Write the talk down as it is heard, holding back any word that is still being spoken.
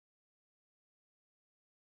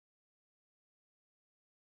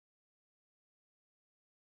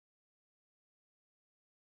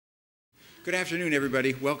Good afternoon,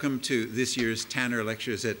 everybody. Welcome to this year's Tanner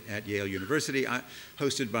Lectures at Yale University,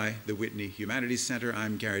 hosted by the Whitney Humanities Center.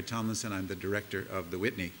 I'm Gary Tomlinson. I'm the director of the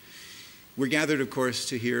Whitney. We're gathered, of course,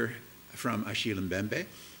 to hear from Achille Mbembe,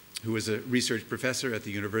 who is a research professor at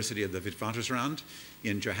the University of the Witwatersrand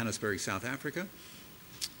in Johannesburg, South Africa,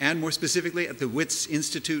 and more specifically at the Wits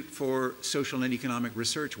Institute for Social and Economic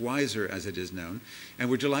Research, WISER as it is known. And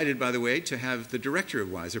we're delighted, by the way, to have the director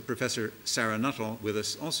of WISER, Professor Sarah Nuttall, with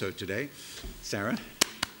us also today. Sarah.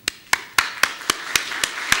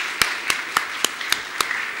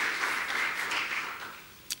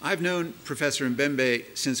 I've known Professor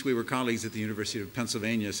Mbembe since we were colleagues at the University of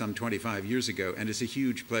Pennsylvania some 25 years ago, and it's a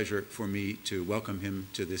huge pleasure for me to welcome him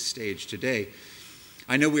to this stage today.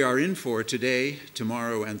 I know we are in for today,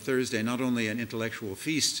 tomorrow, and Thursday not only an intellectual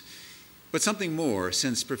feast, but something more,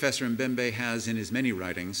 since Professor Mbembe has, in his many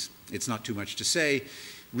writings, it's not too much to say,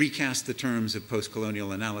 recast the terms of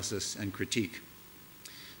postcolonial analysis and critique.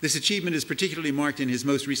 This achievement is particularly marked in his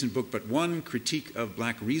most recent book but one, Critique of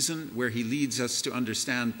Black Reason, where he leads us to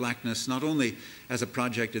understand blackness not only as a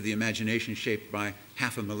project of the imagination shaped by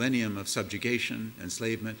half a millennium of subjugation,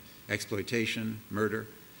 enslavement, exploitation, murder,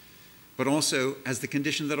 but also as the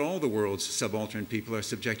condition that all the world's subaltern people are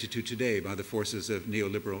subjected to today by the forces of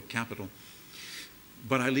neoliberal capital.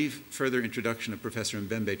 But I leave further introduction of Professor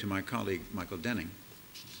Mbembe to my colleague, Michael Denning.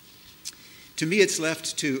 To me, it's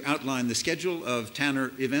left to outline the schedule of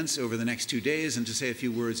Tanner events over the next 2 days and to say a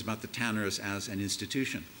few words about the Tanners as an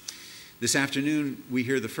institution. This afternoon, we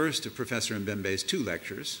hear the first of Professor Mbembe's 2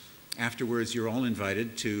 lectures. Afterwards, you're all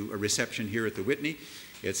invited to a reception here at the Whitney.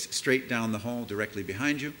 It's straight down the hall directly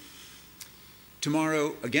behind you.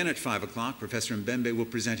 Tomorrow, again at 5 o'clock, Professor Mbembe will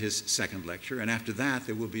present his second lecture, and after that,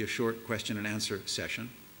 there will be a short question and answer session.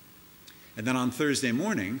 And then on Thursday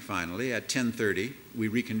morning, finally, at 10:30, we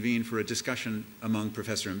reconvene for a discussion among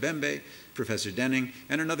Professor Mbembe, Professor Denning,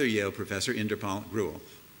 and another Yale professor, Inderpal Gruel.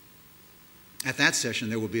 At that session,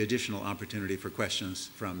 there will be additional opportunity for questions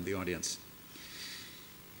from the audience.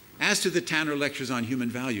 As to the Tanner Lectures on Human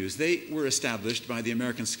Values, they were established by the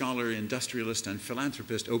American scholar, industrialist, and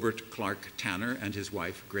philanthropist Obert Clark Tanner and his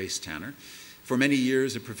wife, Grace Tanner. For many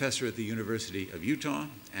years, a professor at the University of Utah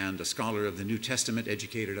and a scholar of the New Testament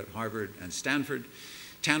educated at Harvard and Stanford,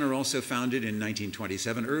 Tanner also founded in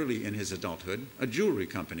 1927, early in his adulthood, a jewelry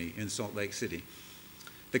company in Salt Lake City.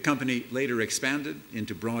 The company later expanded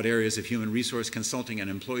into broad areas of human resource consulting and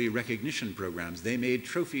employee recognition programs. They made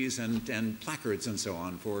trophies and placards and so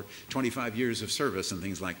on for 25 years of service and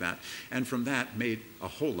things like that. And from that made a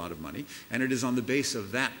whole lot of money. And it is on the base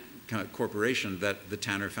of that corporation that the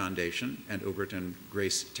Tanner Foundation and Obert and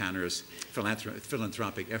Grace Tanner's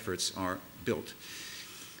philanthropic efforts are built.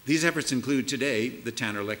 These efforts include today the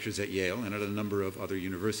Tanner Lectures at Yale and at a number of other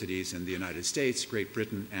universities in the United States, Great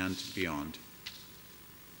Britain, and beyond.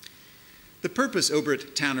 The purpose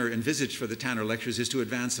Obert Tanner envisaged for the Tanner Lectures is to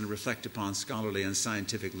advance and reflect upon scholarly and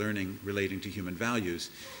scientific learning relating to human values.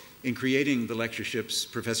 In creating the lectureships,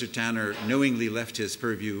 Professor Tanner knowingly left his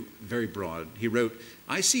purview very broad. He wrote,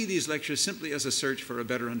 "I see these lectures simply as a search for a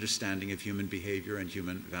better understanding of human behavior and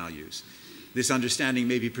human values. This understanding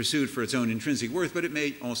may be pursued for its own intrinsic worth, but it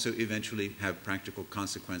may also eventually have practical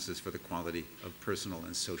consequences for the quality of personal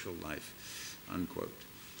and social life," unquote.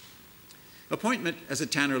 Appointment as a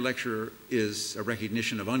Tanner lecturer is a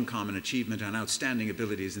recognition of uncommon achievement and outstanding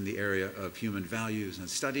abilities in the area of human values and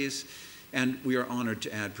studies, and we are honored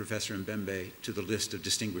to add Professor Mbembe to the list of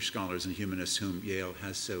distinguished scholars and humanists whom Yale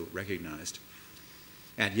has so recognized.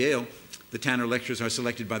 At Yale, the Tanner Lectures are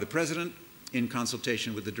selected by the president in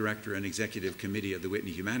consultation with the director and executive committee of the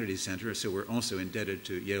Whitney Humanities Center, so we're also indebted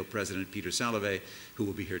to Yale President Peter Salovey, who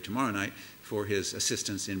will be here tomorrow night, for his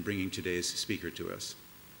assistance in bringing today's speaker to us.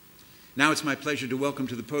 Now it's my pleasure to welcome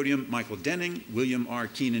to the podium Michael Denning, William R.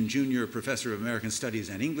 Keenan, Jr., Professor of American Studies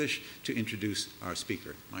and English, to introduce our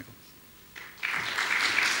speaker. Michael.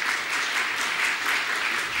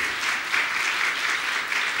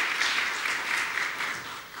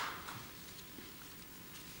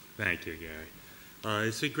 Thank you, Gary.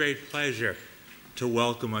 It's a great pleasure to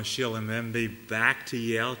welcome Achille Mbembe back to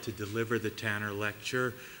Yale to deliver the Tanner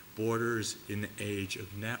Lecture, Borders in the Age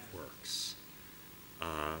of Networks.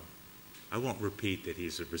 I won't repeat that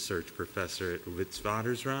he's a research professor at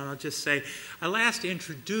Witwatersrand. I'll just say I last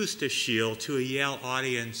introduced Achille to a Yale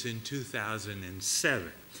audience in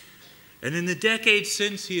 2007. And in the decades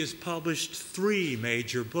since, he has published 3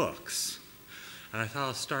 major books. And I thought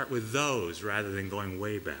I'll start with those rather than going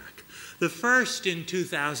way back. The first, in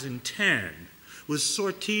 2010, was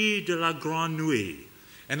Sortie de la Grande Nuit,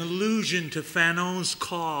 an allusion to Fanon's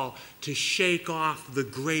call to shake off the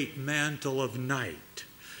great mantle of night.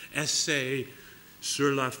 Essai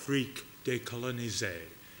sur l'Afrique décolonisée,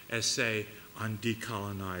 Essay on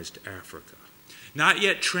Decolonized Africa. Not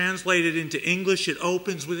yet translated into English, it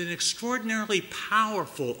opens with an extraordinarily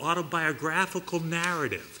powerful autobiographical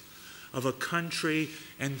narrative of a country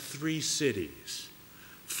and 3 cities.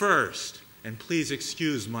 First, and please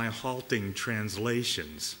excuse my halting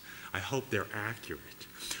translations, I hope they're accurate.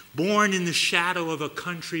 Born in the shadow of a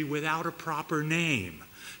country without a proper name,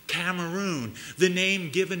 Cameroon, the name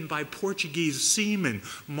given by Portuguese seamen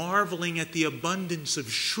marveling at the abundance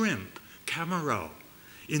of shrimp, camaro,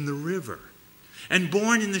 in the river. And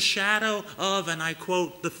born in the shadow of, and I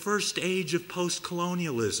quote, the first age of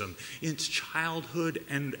post-colonialism, its childhood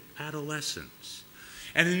and adolescence.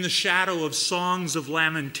 And in the shadow of songs of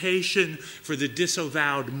lamentation for the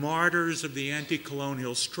disavowed martyrs of the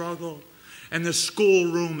anti-colonial struggle, and the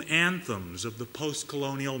schoolroom anthems of the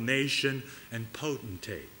post-colonial nation and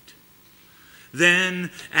potentate.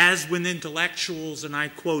 Then, as with intellectuals, and I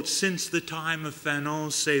quote, since the time of Fanon,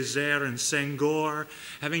 Césaire, and Senghor,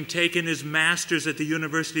 having taken his master's at the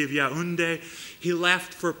University of Yaoundé, he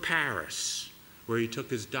left for Paris, where he took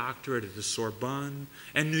his doctorate at the Sorbonne,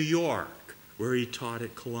 and New York, where he taught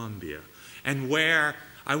at Columbia, and where,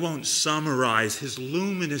 I won't summarize his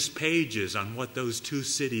luminous pages on what those 2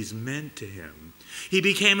 cities meant to him. He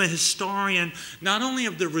became a historian not only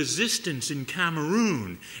of the resistance in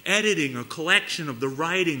Cameroon, editing a collection of the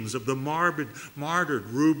writings of the martyred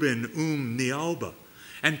Reuben Nioba,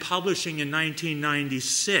 and publishing in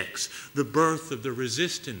 1996 The Birth of the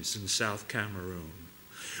Resistance in South Cameroon,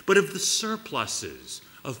 but of the surpluses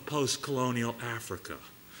of post-colonial Africa.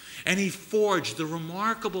 And he forged the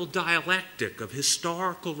remarkable dialectic of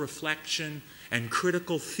historical reflection and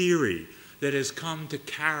critical theory that has come to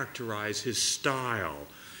characterize his style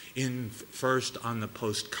first on the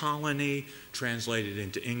Postcolony, translated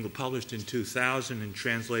into English, published in 2000 and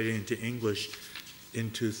translated into English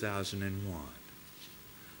in 2001.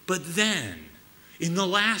 But then, in the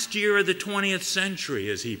last year of the 20th century,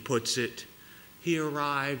 as he puts it, he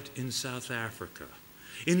arrived in South Africa.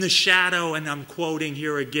 In the shadow, and I'm quoting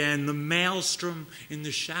here again, the maelstrom, in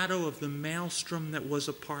the shadow of the maelstrom that was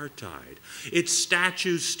apartheid. Its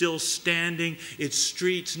statues still standing, its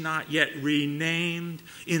streets not yet renamed,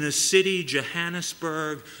 in a city,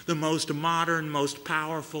 Johannesburg, the most modern, most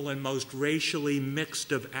powerful, and most racially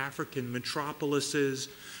mixed of African metropolises,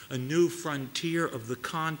 a new frontier of the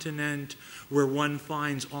continent where one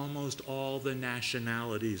finds almost all the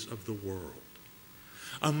nationalities of the world.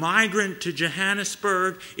 A migrant to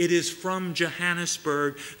Johannesburg, it is from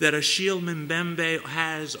Johannesburg that Achille Mbembe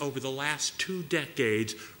has, over the last 2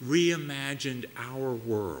 decades, reimagined our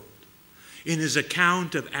world. In his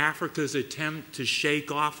account of Africa's attempt to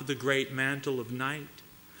shake off the great mantle of night,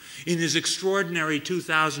 in his extraordinary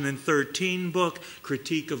 2013 book,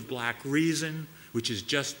 Critique of Black Reason, which has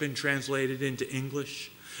just been translated into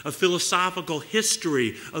English, a philosophical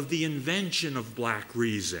history of the invention of black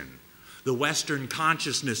reason, the Western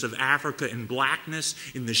consciousness of Africa and blackness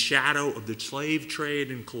in the shadow of the slave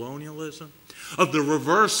trade and colonialism, of the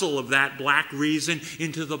reversal of that black reason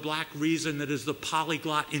into the black reason that is the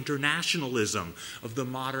polyglot internationalism of the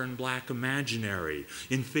modern black imaginary,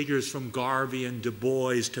 in figures from Garvey and Du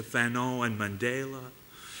Bois to Fanon and Mandela,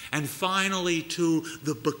 and finally to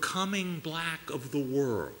the becoming black of the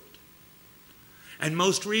world. And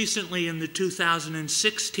most recently in the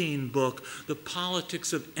 2016 book, The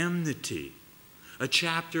Politics of Enmity, a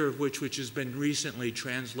chapter of which has been recently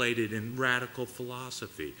translated in Radical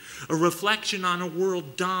Philosophy, a reflection on a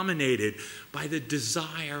world dominated by the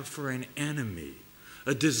desire for an enemy,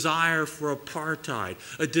 a desire for apartheid,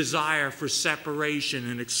 a desire for separation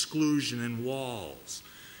and exclusion and walls,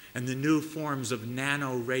 and the new forms of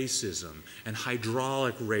nano-racism and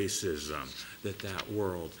hydraulic racism that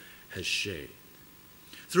world has shaped.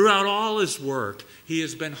 Throughout all his work, he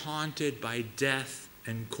has been haunted by death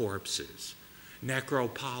and corpses.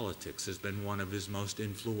 Necropolitics has been one of his most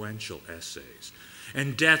influential essays.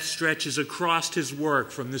 And death stretches across his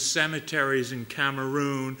work from the cemeteries in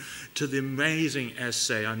Cameroon to the amazing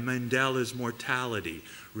essay on Mandela's mortality,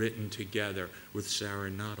 written together with Sarah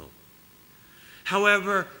Nuttall.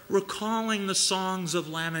 However, recalling the songs of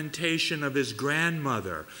lamentation of his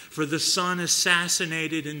grandmother for the son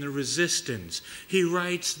assassinated in the resistance, he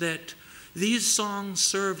writes that these songs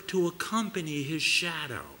serve to accompany his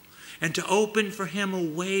shadow and to open for him a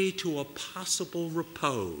way to a possible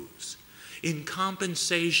repose in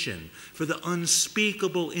compensation for the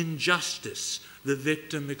unspeakable injustice the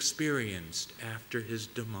victim experienced after his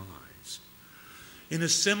demise. In a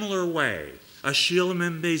similar way, Achille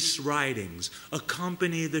Mbembe's writings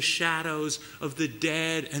accompany the shadows of the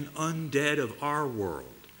dead and undead of our world,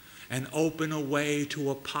 and open a way to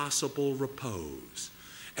a possible repose,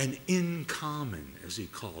 an in common, as he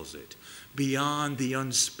calls it, beyond the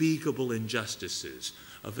unspeakable injustices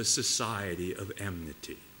of a society of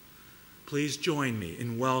enmity. Please join me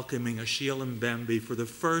in welcoming Achille Mbembe for the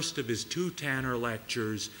first of his 2 Tanner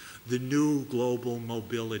lectures, The New Global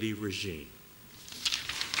Mobility Regime.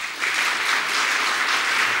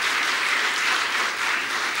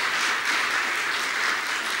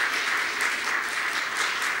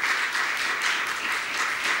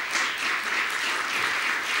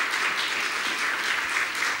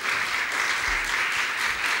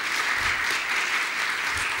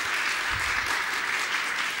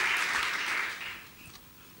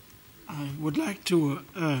 I would like to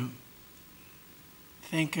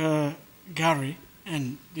thank Gary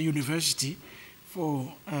and the university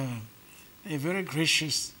for a very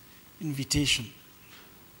gracious invitation.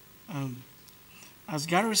 As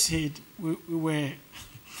Gary said, we were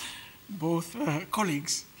both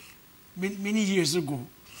colleagues many years ago.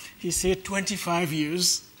 He said 25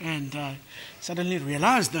 years, and I suddenly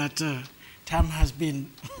realized that time has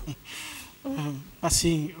been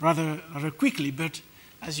passing rather quickly, but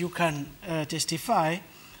as you can testify,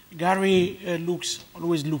 Gary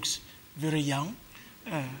always looks very young,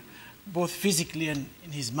 both physically and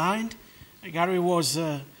in his mind. Gary was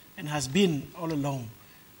and has been all along.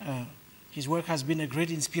 His work has been a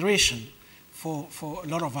great inspiration for a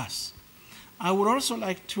lot of us. I would also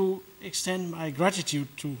like to extend my gratitude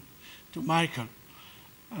to Michael.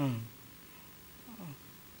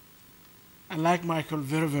 I like Michael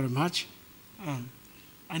very, very much.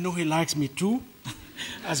 I know he likes me too,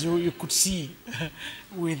 as you could see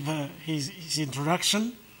with his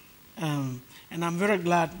introduction. And I'm very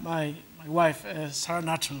glad my wife, Sarah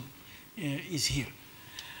Nuttall, is here.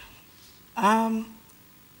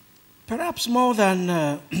 Perhaps more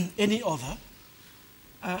than any other,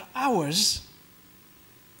 ours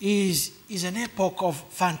is an epoch of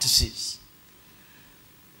fantasies.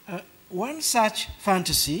 One such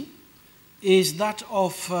fantasy is that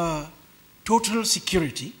of total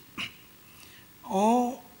security,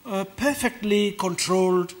 or perfectly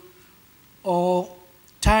controlled or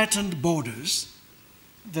tightened borders,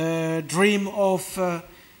 the dream of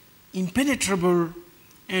impenetrable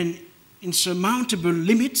and insurmountable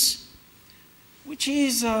limits, which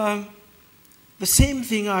is the same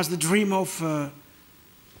thing as the dream of a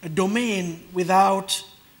domain without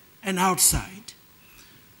an outside,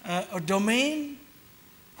 a domain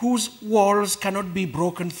whose walls cannot be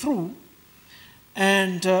broken through,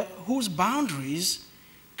 and whose boundaries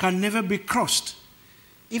can never be crossed,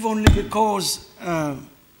 if only because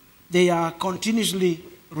they are continuously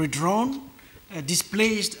redrawn,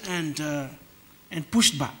 displaced, and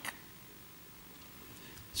pushed back.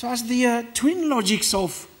 So as the twin logics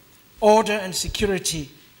of order and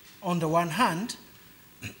security on the one hand,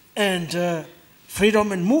 and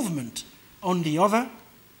freedom and movement on the other,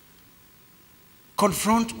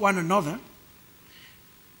 confront one another,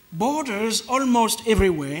 borders almost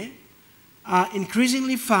everywhere are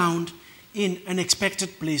increasingly found in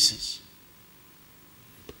unexpected places.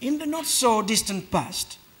 In the not-so-distant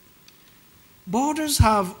past, borders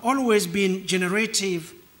have always been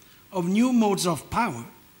generative of new modes of power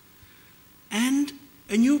and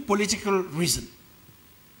a new political reason.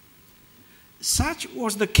 Such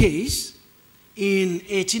was the case in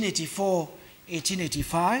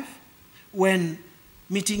 1884-1885, when,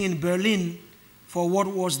 meeting in Berlin for what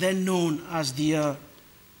was then known as the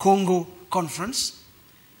Congo Conference,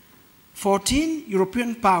 14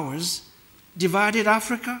 European powers divided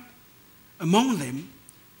Africa among them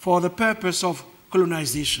for the purpose of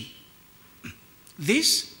colonization.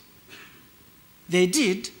 This they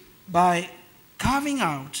did by carving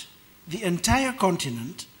out the entire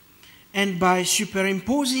continent and by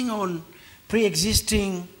superimposing on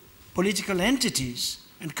pre-existing political entities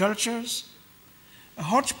and cultures a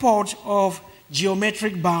hodgepodge of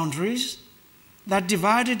geometric boundaries that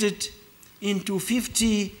divided it into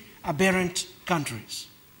 50 aberrant countries.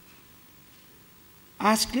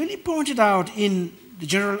 As clearly pointed out in the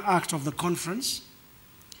General Act of the Conference,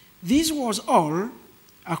 this was all,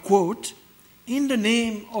 a quote, in the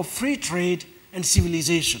name of free trade and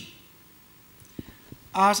civilization.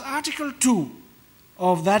 As Article 2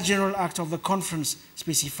 of that General Act of the Conference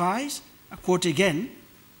specifies, a quote again,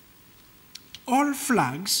 all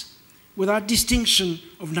flags, without distinction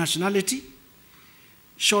of nationality,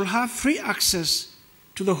 shall have free access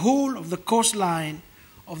to the whole of the coastline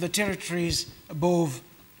of the territories above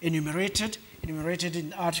enumerated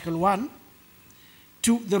in Article 1,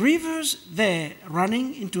 to the rivers there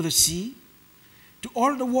running into the sea, to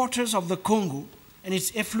all the waters of the Congo and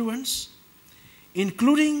its effluents,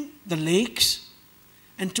 including the lakes,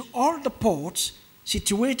 and to all the ports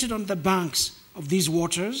situated on the banks of these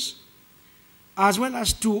waters, as well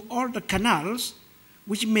as to all the canals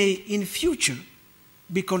which may in future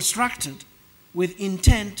be constructed with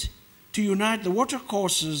intent to unite the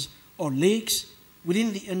watercourses or lakes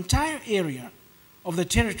within the entire area of the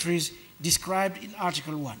territories described in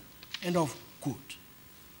Article 1. End of quote.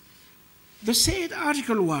 The said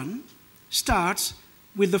Article 1 starts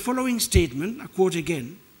with the following statement, I quote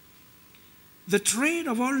again: "The trade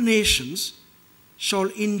of all nations shall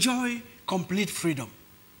enjoy complete freedom."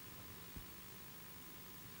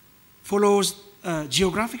 Follows a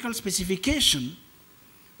geographical specification,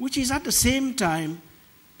 which is at the same time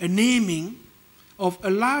a naming of a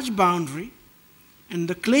large boundary and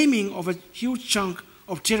the claiming of a huge chunk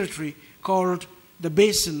of territory called the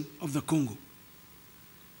Basin of the Congo.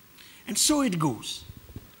 And so it goes.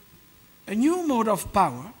 A new mode of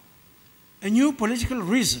power, a new political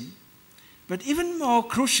reason, but even more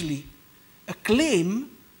crucially, a claim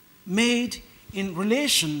made in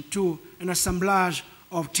relation to an assemblage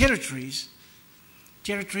of territories,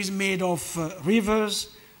 territories made of rivers,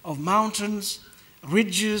 of mountains,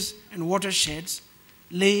 ridges and watersheds,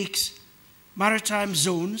 lakes, maritime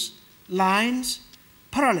zones, lines,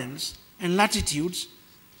 parallels and latitudes,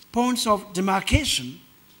 points of demarcation,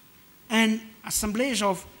 and assemblage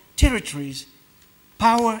of territories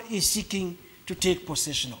power is seeking to take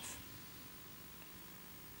possession of.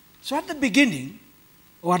 So at the beginning,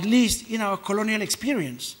 or at least in our colonial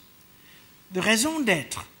experience, the raison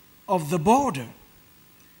d'être of the border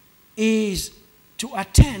is to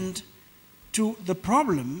attend to the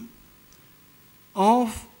problem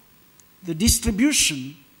of the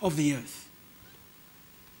distribution of the earth.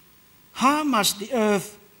 How must the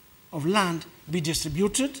earth of land be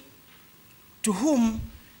distributed? To whom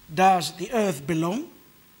does the earth belong?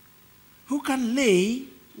 Who can lay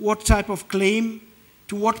what type of claim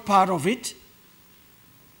to what part of it?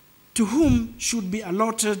 To whom should be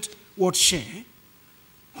allotted what share?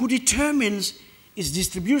 Who determines its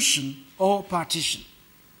distribution or partition?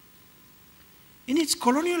 In its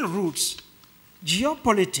colonial roots,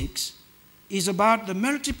 geopolitics is about the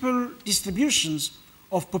multiple distributions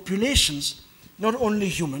of populations, not only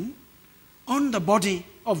human, on the body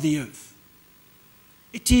of the earth.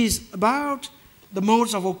 It is about the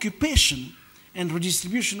modes of occupation and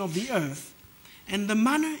redistribution of the earth and the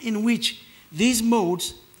manner in which these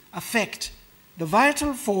modes affect the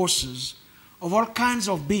vital forces of all kinds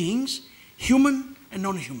of beings, human and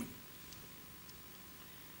non-human.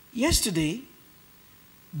 Yesterday,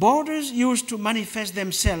 borders used to manifest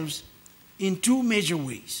themselves in two major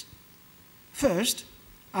ways. First,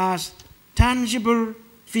 as tangible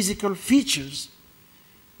physical features,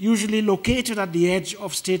 usually located at the edge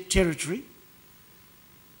of state territory.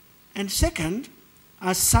 And second,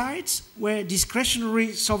 as sites where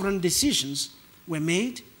discretionary sovereign decisions were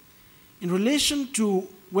made in relation to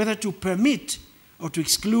whether to permit or to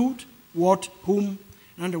exclude what, whom,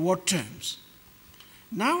 and under what terms.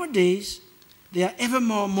 Nowadays, they are ever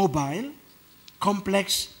more mobile,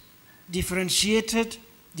 complex, differentiated,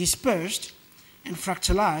 dispersed, and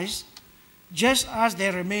fractalized, just as they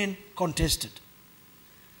remain contested.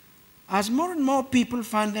 As more and more people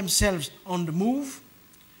find themselves on the move,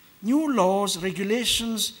 new laws,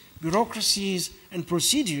 regulations, bureaucracies, and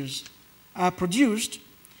procedures are produced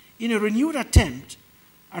in a renewed attempt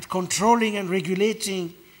at controlling and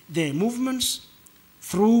regulating their movements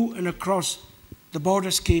through and across the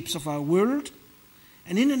borderscapes of our world,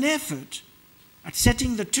 and in an effort at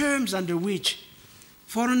setting the terms under which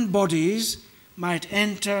foreign bodies might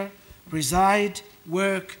enter, reside,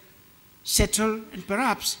 work, settle, and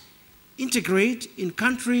perhaps integrate in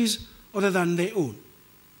countries other than their own.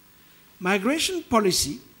 Migration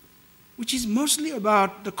policy, which is mostly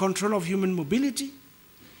about the control of human mobility,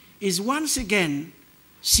 is once again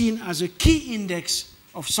seen as a key index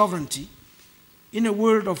of sovereignty in a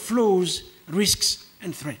world of flows, risks,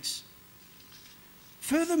 and threats.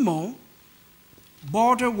 Furthermore,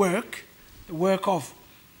 border work, the work of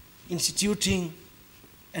instituting,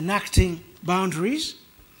 enacting boundaries,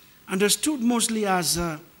 understood mostly as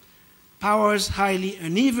powers highly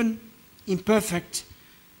uneven, imperfect,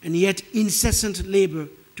 and yet incessant labor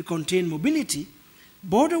to contain mobility,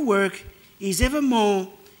 border work is ever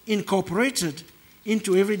more incorporated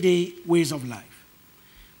into everyday ways of life.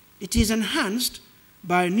 It is enhanced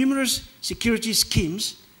by numerous security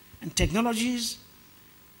schemes and technologies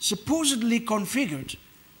supposedly configured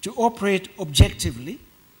to operate objectively,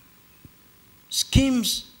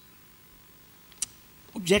 schemes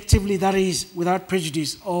objectively, that is, without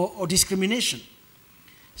prejudice or discrimination.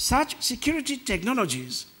 Such security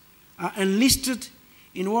technologies are enlisted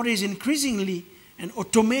in what is increasingly an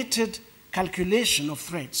automated calculation of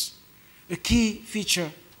threats, a key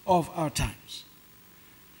feature of our times.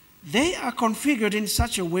 They are configured in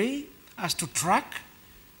such a way as to track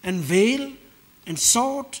and veil and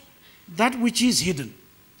sort that which is hidden,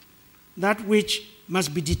 that which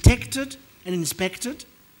must be detected and inspected,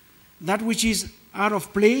 that which is out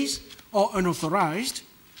of place or unauthorized,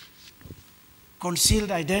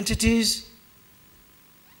 concealed identities,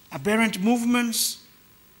 aberrant movements,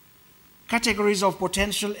 categories of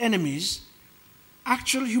potential enemies,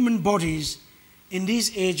 actual human bodies in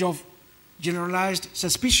this age of generalized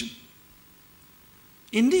suspicion.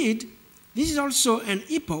 Indeed, this is also an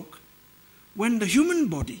epoch when the human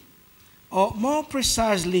body, or more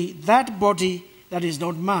precisely that body that is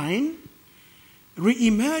not mine,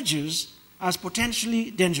 re-emerges as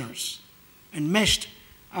potentially dangerous and meshed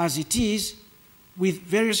as it is with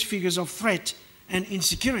various figures of threat and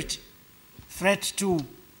insecurity. Threat to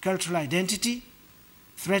cultural identity,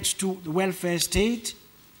 threat to the welfare state,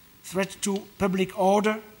 threat to public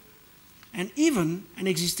order, and even an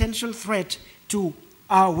existential threat to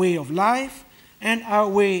our way of life and our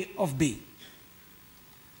way of being.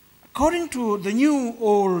 According to the new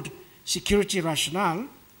old security rationale,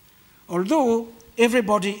 although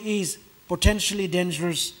everybody is potentially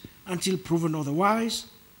dangerous until proven otherwise,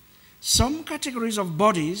 some categories of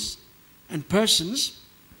bodies and persons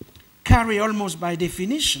carry almost by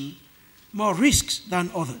definition more risks than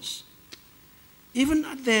others. Even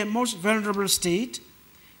at their most vulnerable state,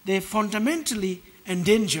 they fundamentally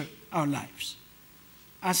endanger our lives.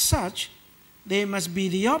 As such, they must be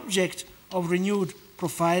the object of renewed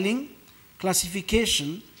profiling,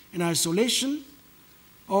 classification, and isolation,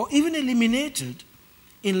 or even eliminated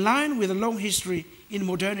in line with a long history in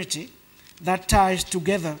modernity that ties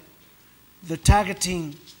together the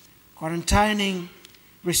targeting, quarantining,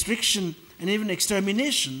 restriction, and even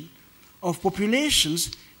extermination of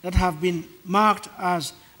populations that have been marked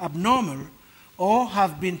as abnormal or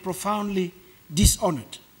have been profoundly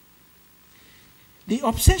dishonored. The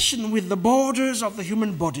obsession with the borders of the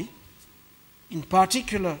human body, in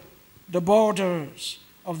particular the borders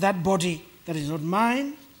of that body that is not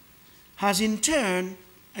mine, has in turn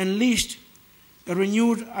unleashed a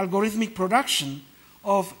renewed algorithmic production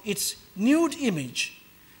of its nude image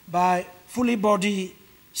by fully body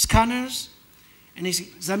scanners and its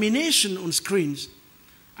examination on screens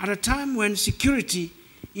at a time when security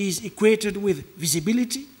is equated with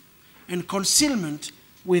visibility and concealment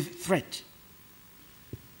with threat.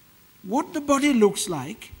 What the body looks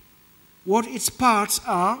like, what its parts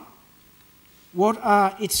are, what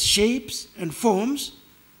are its shapes and forms,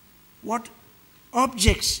 what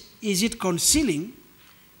objects is it concealing,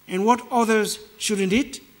 and what others shouldn't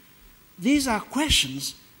it? These are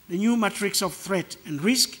questions the new matrix of threat and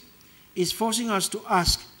risk is forcing us to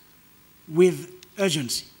ask with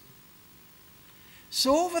urgency.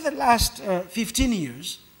 So over the last 15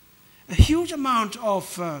 years, a huge amount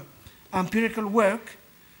of empirical work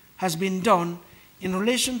has been done in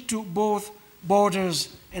relation to both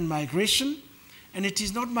borders and migration, and it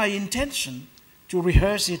is not my intention to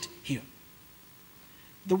rehearse it here.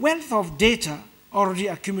 The wealth of data already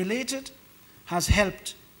accumulated has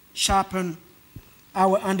helped sharpen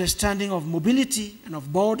our understanding of mobility and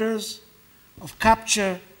of borders, of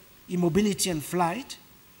capture, immobility, and flight.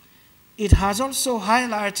 It has also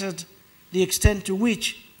highlighted the extent to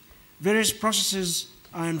which various processes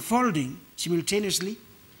are unfolding simultaneously,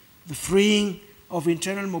 the freeing of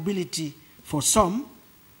internal mobility for some,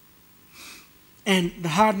 and the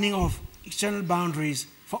hardening of external boundaries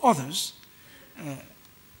for others,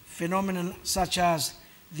 phenomena such as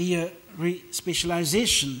the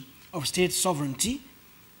re-specialization of state sovereignty,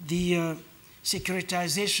 the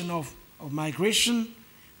securitization of migration,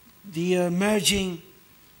 the merging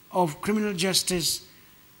of criminal justice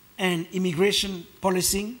and immigration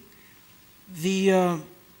policing, the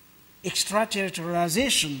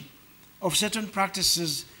extraterritorialization of certain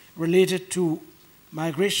practices related to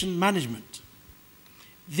migration management.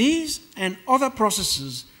 These and other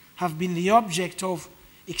processes have been the object of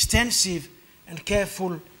extensive and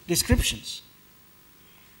careful descriptions.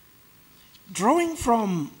 Drawing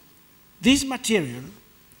from this material,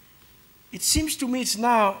 it seems to me it's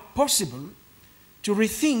now possible to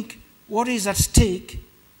rethink what is at stake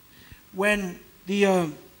when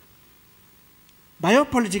the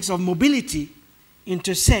biopolitics of mobility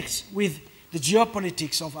intersects with the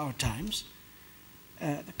geopolitics of our times,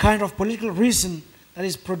 the kind of political reason that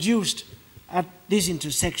is produced at this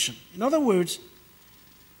intersection. In other words,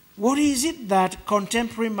 what is it that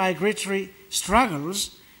contemporary migratory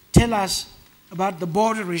struggles tell us about the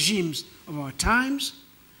border regimes of our times,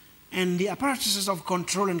 and the apparatuses of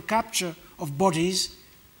control and capture of bodies,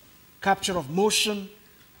 capture of motion,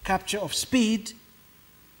 capture of speed,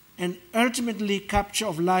 and ultimately capture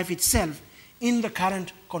of life itself in the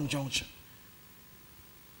current conjuncture.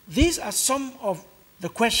 These are some of the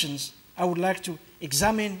questions I would like to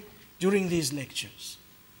examine during these lectures.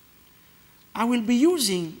 I will be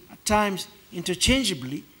using, at times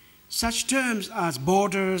interchangeably, such terms as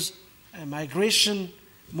borders, migration,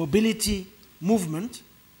 mobility, movement.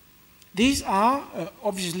 These are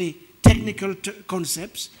obviously technical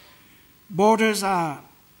concepts. Borders are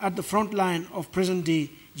at the front line of present-day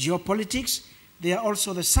geopolitics. They are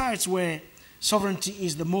also the sites where sovereignty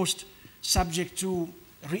is the most subject to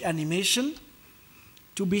reanimation.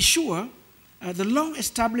 To be sure, the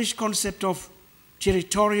long-established concept of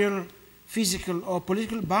territorial, physical, or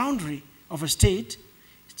political boundary of a state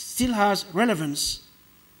still has relevance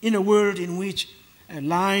in a world in which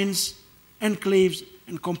lines, enclaves,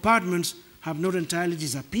 and compartments have not entirely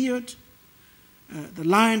disappeared. The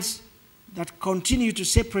lines that continue to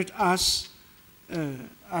separate us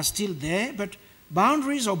are still there, but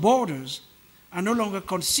boundaries or borders are no longer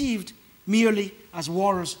conceived merely as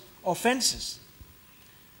walls or fences.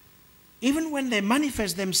 Even when they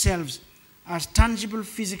manifest themselves as tangible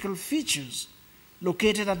physical features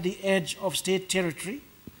located at the edge of state territory,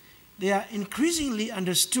 they are increasingly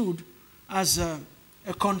understood as a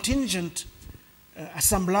contingent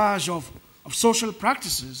assemblage of social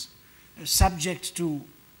practices subject to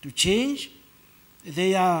change.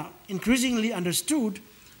 They are increasingly understood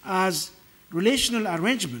as relational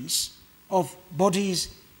arrangements of bodies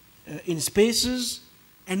in spaces,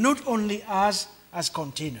 and not only as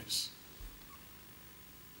containers.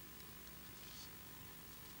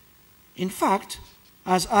 In fact,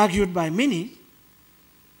 as argued by many,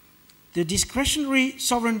 the discretionary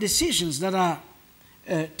sovereign decisions that are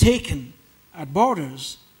taken at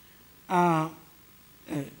borders are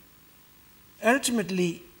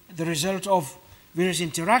ultimately the result of various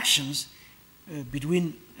interactions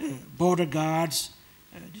between border guards,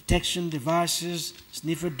 detection devices,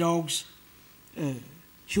 sniffer dogs,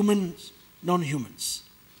 humans, non-humans.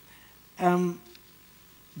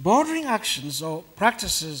 Bordering actions or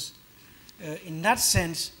practices in that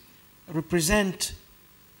sense represent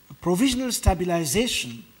a provisional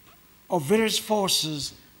stabilization of various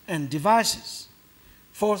forces and devices,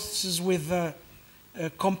 forces with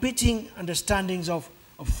competing understandings of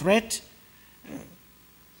threat,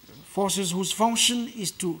 forces whose function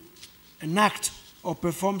is to enact or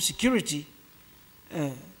perform security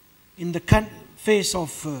in the face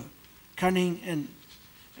of cunning and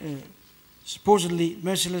supposedly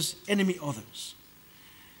merciless enemy others.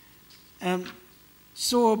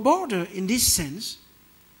 So a border, in this sense,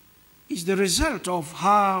 is the result of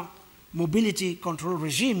how mobility control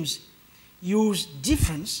regimes use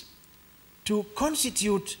difference to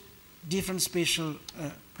constitute different spatial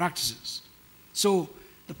practices. So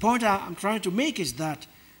the point I'm trying to make is that,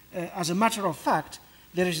 as a matter of fact,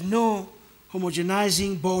 there is no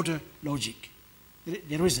homogenizing border logic.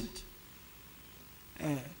 There isn't.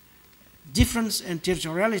 Difference and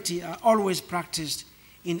territoriality are always practiced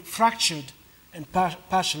in fractured and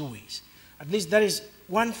partial ways. At least that is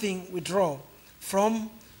one thing we draw from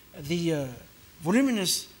the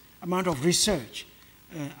voluminous amount of research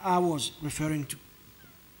I was referring to.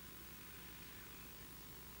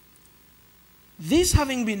 This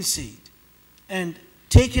having been said and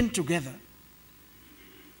taken together,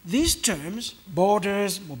 these terms,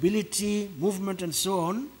 borders, mobility, movement, and so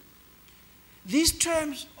on, these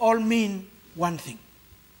terms all mean one thing.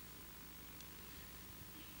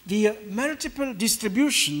 The multiple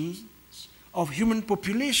distributions of human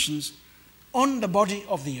populations on the body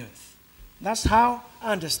of the earth. That's how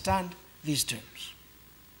I understand these terms.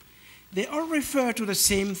 They all refer to the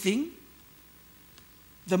same thing,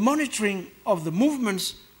 the monitoring of the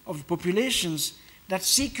movements of the populations that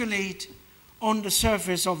circulate on the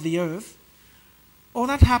surface of the earth or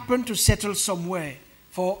that happen to settle somewhere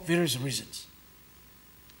for various reasons.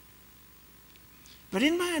 But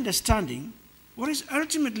in my understanding, what is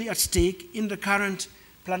ultimately at stake in the current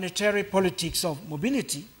planetary politics of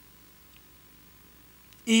mobility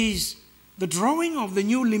is the drawing of the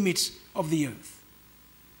new limits of the earth.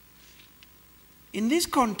 In this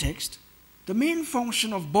context, the main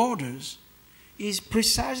function of borders is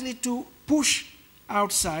precisely to push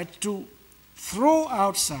outside, to throw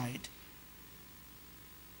outside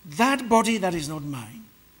that body that is not mine,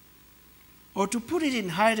 or to put it in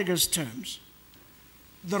Heidegger's terms,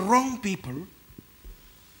 the wrong people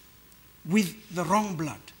with the wrong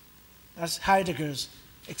blood. That's Heidegger's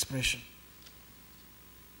expression.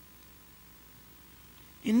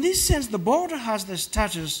 In this sense, the border has the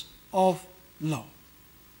status of law.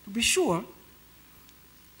 To be sure,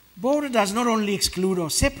 border does not only exclude or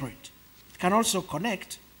separate, it can also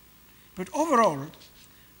connect, but overall,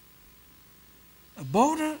 a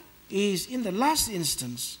border is, in the last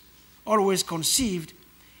instance, always conceived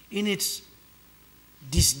in its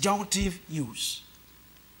disjunctive use.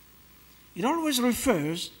 It always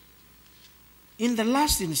refers, in the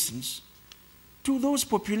last instance, to those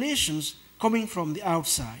populations coming from the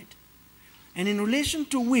outside, and in relation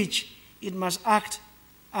to which it must act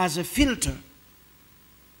as a filter,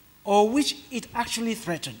 or which it actually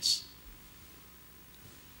threatens.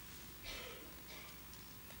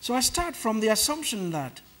 So I start from the assumption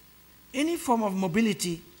that any form of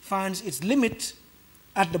mobility finds its limit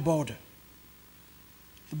at the border.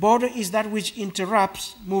 The border is that which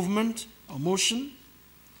interrupts movement or motion,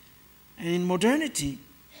 and in modernity,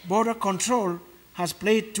 border control has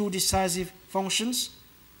played two decisive functions.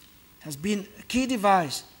 It has been a key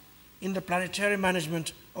device in the planetary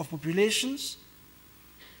management of populations.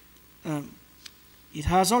 It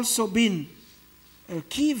has also been a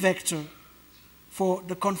key vector for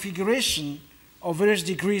the configuration of various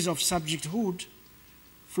degrees of subjecthood,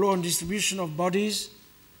 flow and distribution of bodies,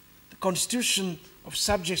 the constitution of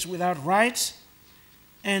subjects without rights,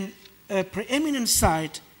 and a preeminent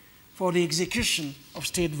site for the execution of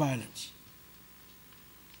state violence.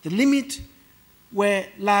 The limit where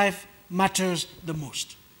life matters the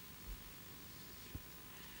most.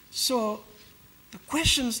 So the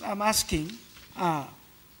questions I'm asking are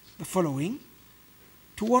the following.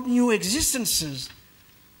 To what new existences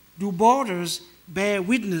do borders bear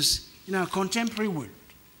witness in our contemporary world?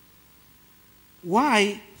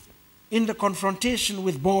 Why, in the confrontation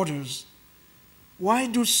with borders, why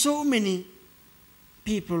do so many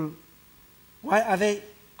people, why are they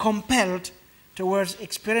compelled towards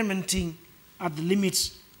experimenting at the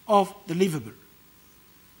limits of the livable?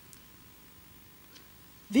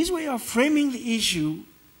 This way of framing the issue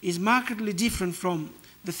is markedly different from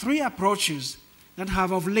the three approaches that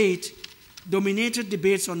have of late dominated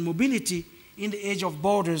debates on mobility in the age of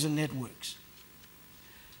borders and networks.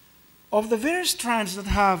 Of the various strands that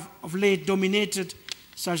have of late dominated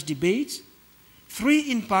such debates,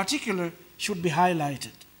 three in particular should be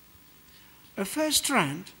highlighted. A first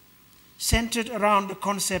strand, centered around the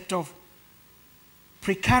concept of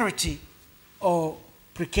precarity or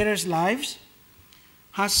precarious lives,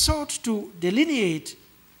 has sought to delineate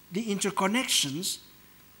the interconnections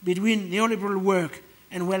between neoliberal work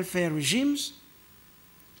and welfare regimes,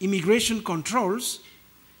 immigration controls,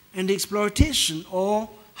 and the exploitation or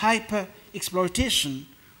hyper-exploitation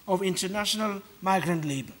of international migrant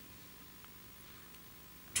labor.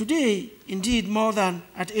 Today, indeed more than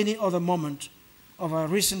at any other moment of our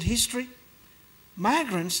recent history,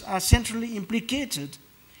 migrants are centrally implicated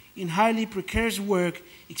in highly precarious work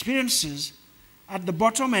experiences at the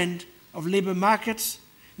bottom end of labor markets,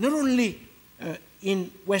 not only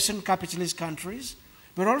in Western capitalist countries,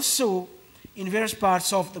 but also in various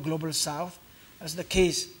parts of the global South, as the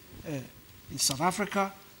case in South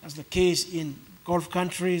Africa, as the case in Gulf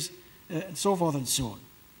countries, and so forth and so on.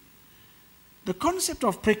 The concept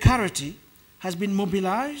of precarity has been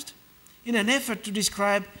mobilized in an effort to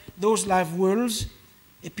describe those life worlds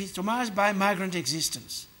epitomized by migrant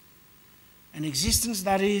existence, an existence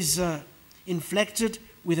that is inflected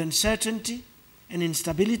with uncertainty and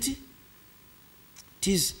instability. It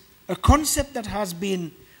is a concept that has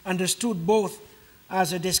been understood both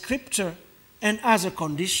as a descriptor and as a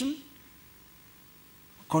condition.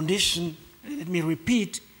 Condition, let me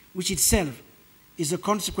repeat, which itself is a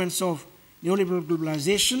consequence of neoliberal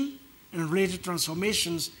globalization and related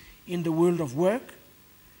transformations in the world of work.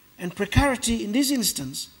 And precarity, in this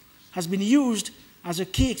instance, has been used as a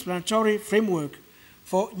key explanatory framework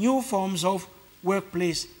for new forms of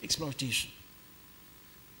workplace exploitation.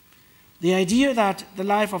 The idea that the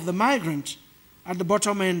life of the migrant at the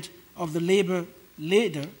bottom end of the labor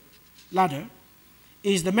ladder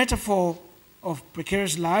is the metaphor of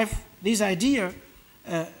precarious life, this idea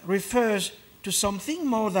refers to something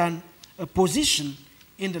more than a position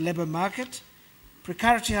in the labor market.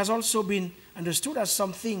 Precarity has also been understood as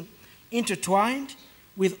something intertwined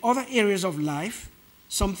with other areas of life,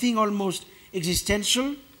 something almost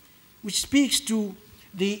existential, which speaks to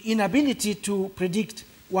the inability to predict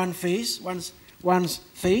one's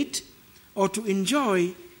fate, or to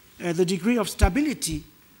enjoy the degree of stability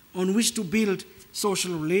on which to build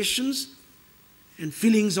social relations and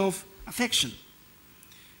feelings of affection.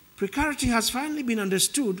 Precarity has finally been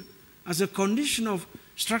understood as a condition of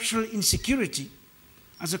structural insecurity,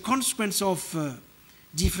 as a consequence of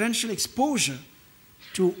differential exposure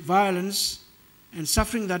to violence and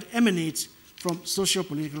suffering that emanates from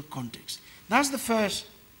socio-political context. That's the first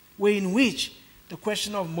way in which the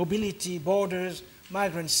question of mobility, borders,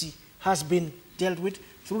 migrancy has been dealt with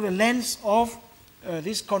through the lens of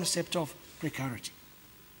this concept of precarity.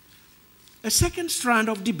 A second strand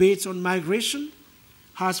of debates on migration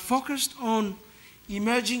has focused on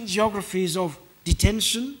emerging geographies of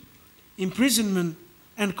detention, imprisonment,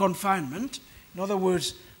 and confinement. In other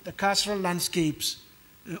words, the carceral landscapes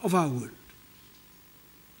of our world.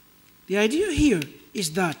 The idea here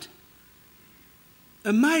is that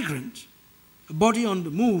a migrant, a body on the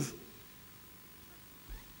move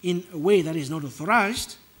in a way that is not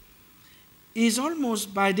authorized, is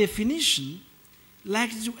almost by definition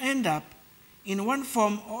likely to end up in one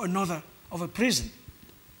form or another of a prison.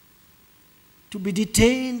 To be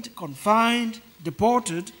detained, confined,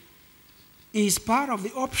 deported is part of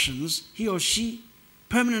the options he or she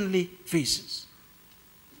permanently faces.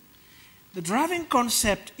 The driving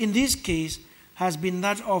concept in this case has been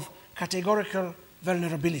that of categorical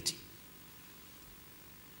vulnerability.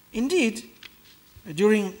 Indeed,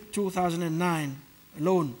 during 2009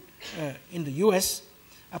 alone in the US,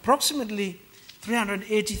 approximately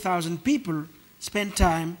 380,000 people spent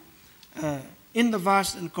time in the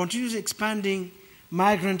vast and continuously expanding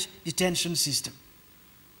migrant detention system.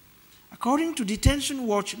 According to Detention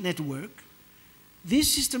Watch Network,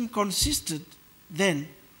 this system consisted then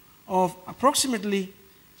of approximately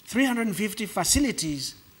 350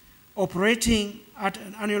 facilities operating at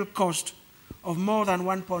an annual cost of more than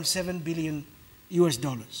 1.7 billion US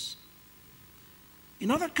dollars. In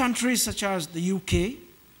other countries such as the UK,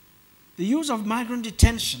 the use of migrant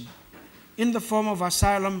detention in the form of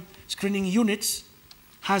asylum screening units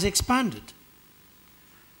has expanded.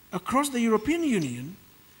 Across the European Union,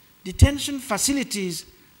 detention facilities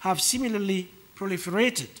have similarly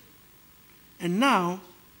proliferated and now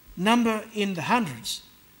number in the hundreds,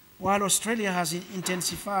 while Australia has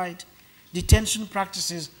intensified detention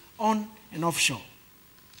practices on and offshore.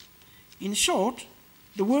 In short,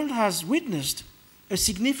 the world has witnessed a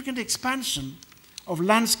significant expansion of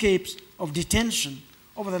landscapes of detention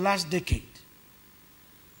over the last decade.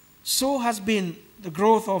 So has been the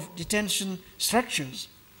growth of detention structures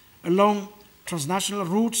along transnational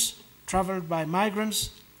routes traveled by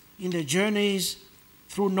migrants in their journeys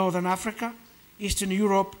through Northern Africa, Eastern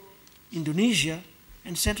Europe, Indonesia,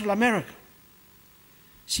 and Central America.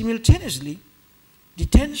 Simultaneously,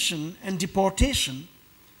 detention and deportation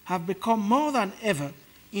have become more than ever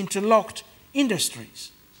interlocked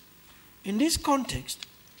industries. In this context,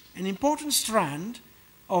 an important strand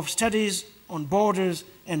of studies on borders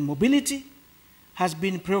and mobility has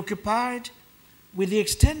been preoccupied with the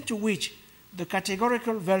extent to which the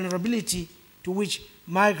categorical vulnerability to which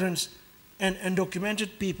migrants and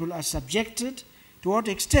undocumented people are subjected, to what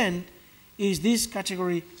extent is this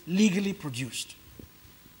category legally produced.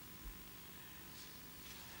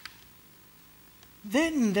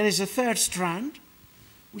 Then there is a third strand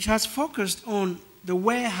which has focused on the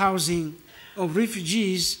warehousing of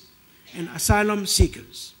refugees and asylum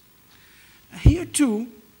seekers. Here too,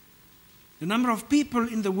 the number of people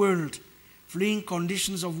in the world fleeing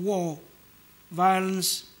conditions of war,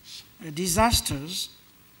 violence, disasters,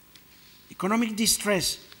 economic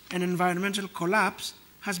distress, and environmental collapse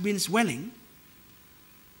has been swelling.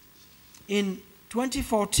 In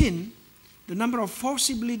 2014, the number of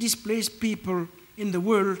forcibly displaced people in the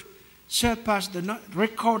world surpassed the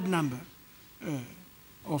record number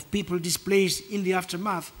of people displaced in the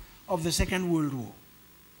aftermath of the Second World War.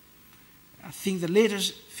 I think the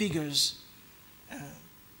latest figures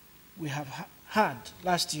we have had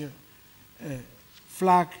last year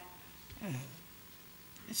flag,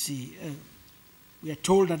 we are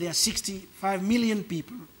told that there are 65 million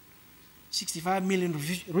people, 65 million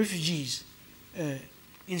refugees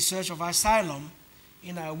in search of asylum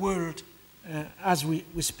in our world as we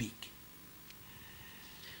speak.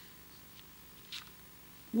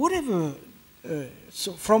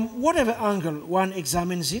 So from whatever angle one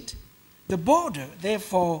examines it, the border,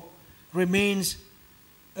 therefore, remains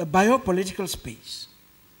a biopolitical space.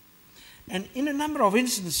 And in a number of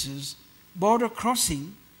instances, border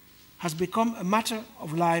crossing has become a matter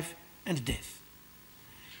of life and death.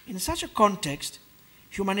 In such a context,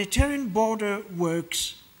 humanitarian border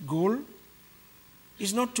work's goal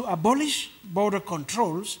is not to abolish border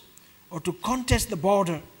controls or to contest the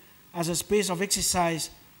border as a space of exercise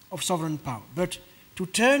of sovereign power, but to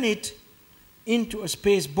turn it into a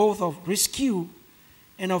space both of rescue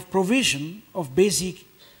and of provision of basic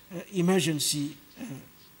emergency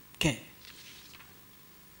care.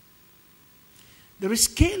 The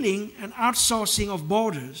rescaling and outsourcing of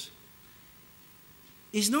borders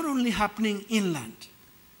is not only happening inland.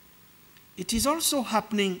 it is also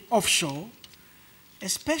happening offshore,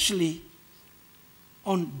 especially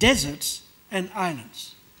on deserts and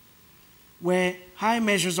islands, where high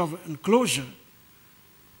measures of enclosure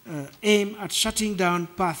aim at shutting down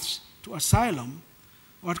paths to asylum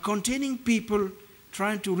or at containing people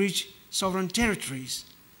trying to reach sovereign territories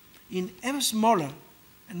in ever smaller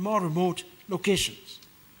and more remote locations.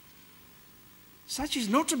 Such is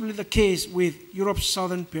notably the case with Europe's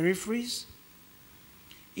southern peripheries,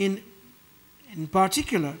 in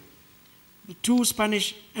particular the two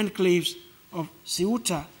Spanish enclaves of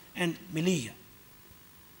Ceuta and Melilla.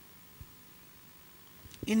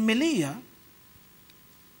 In Melilla,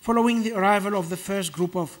 following the arrival of the first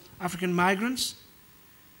group of African migrants,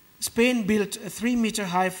 Spain built a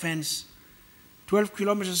 3-meter-high fence, 12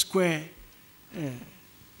 kilometers square,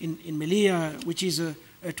 in Melilla, which is a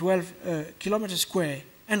 12 square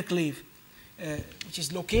enclave, which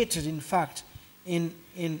is located, in fact, in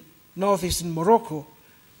northeastern Morocco,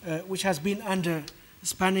 which has been under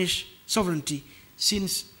Spanish sovereignty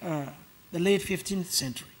since the late 15th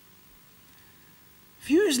century. A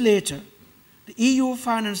few years later, the EU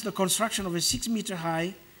financed the construction of a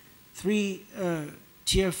 6-meter-high,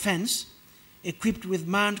 3-tier fence equipped with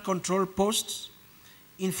manned control posts,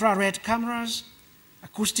 infrared cameras,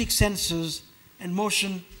 acoustic sensors, and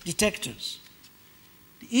motion detectors.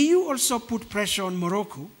 The EU also put pressure on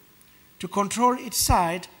Morocco to control its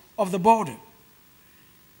side of the border.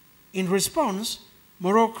 In response,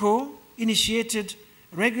 Morocco initiated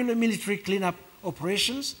regular military cleanup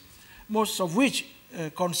operations, most of which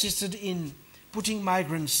consisted in putting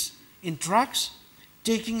migrants in trucks,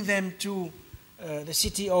 taking them to the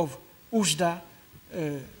city of Oujda,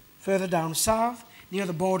 further down south, near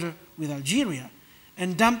the border with Algeria,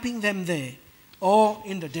 and dumping them there or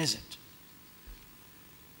in the desert.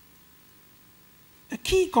 A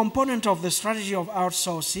key component of the strategy of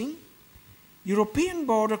outsourcing, European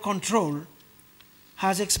border control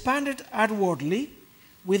has expanded outwardly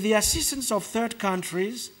with the assistance of third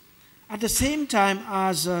countries at the same time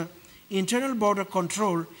as internal border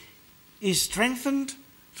control is strengthened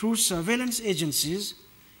through surveillance agencies,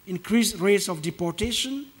 increased rates of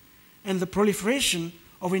deportation, and the proliferation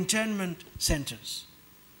of internment centers.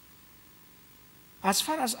 As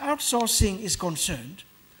far as outsourcing is concerned,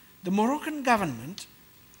 the Moroccan government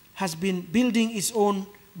has been building its own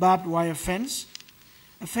barbed wire fence,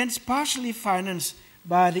 a fence partially financed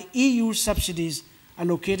by the EU subsidies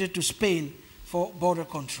allocated to Spain for border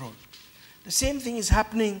control. The same thing is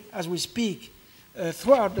happening as we speak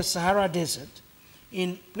throughout the Sahara Desert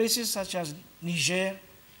in places such as Niger,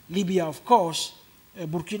 Libya, of course,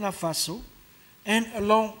 Burkina Faso, and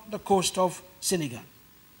along the coast of Senegal.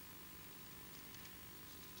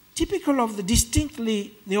 Typical of the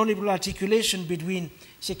distinctly neoliberal articulation between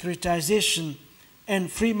securitization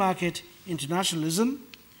and free market internationalism,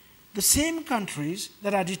 the same countries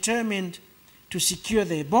that are determined to secure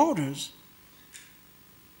their borders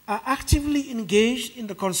are actively engaged in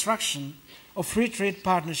the construction of free trade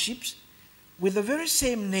partnerships with the very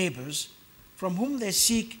same neighbors from whom they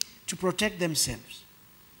seek to protect themselves,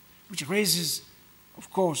 which raises,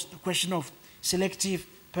 of course, the question of selective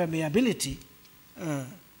permeability.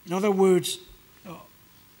 In other words,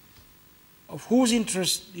 of whose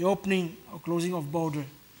interest the opening or closing of border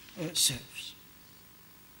serves.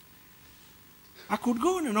 I could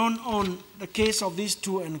go on and on the case of these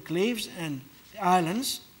two enclaves and the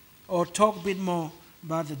islands, or talk a bit more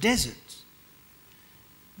about the deserts.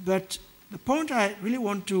 But the point I really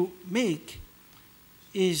want to make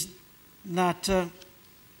is that the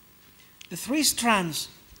three strands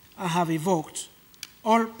I have evoked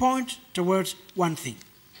all point towards one thing.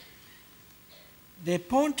 They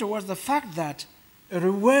point towards the fact that a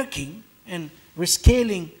reworking and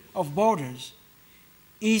rescaling of borders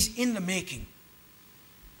is in the making.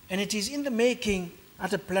 And it is in the making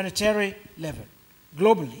at a planetary level,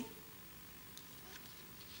 globally.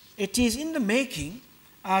 It is in the making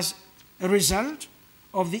as a result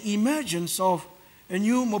of the emergence of a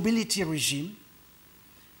new mobility regime,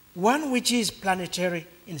 one which is planetary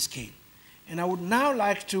in scale. And I would now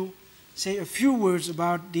like to say a few words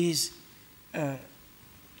about this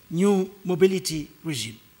new mobility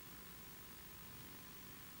regime.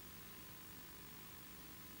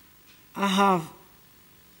 I have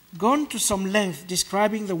gone to some length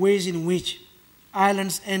describing the ways in which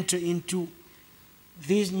islands enter into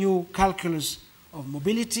this new calculus of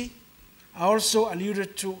mobility. I also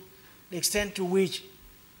alluded to the extent to which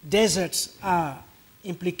deserts are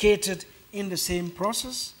implicated in the same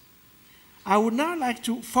process. I would now like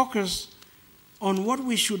to focus on what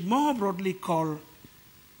we should more broadly call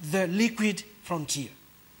the liquid frontier.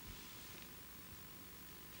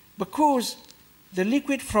 because the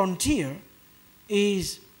liquid frontier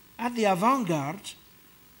is at the avant-garde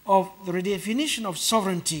of the redefinition of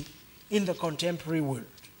sovereignty in the contemporary world.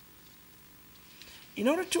 In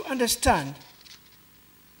order to understand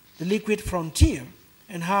the liquid frontier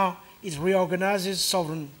and how it reorganizes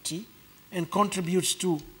sovereignty and contributes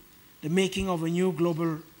to the making of a new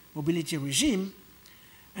global mobility regime,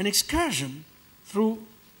 an excursion through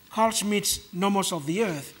Carl Schmitt's Nomos of the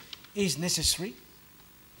Earth is necessary,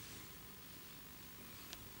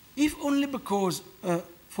 if only because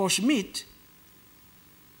for Schmitt,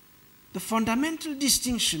 the fundamental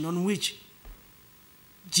distinction on which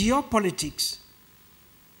geopolitics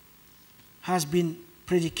has been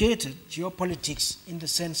predicated, geopolitics in the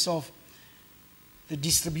sense of the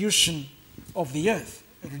distribution of the earth,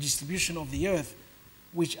 a redistribution of the earth,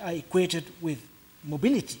 which I equated with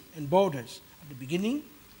mobility and borders at the beginning,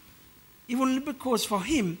 if only because for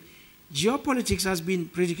him, geopolitics has been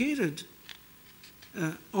predicated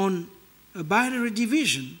on a binary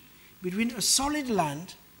division between a solid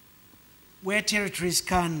land where territories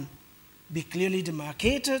can be clearly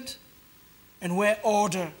demarcated and where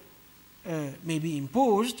order may be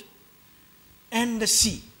imposed, and the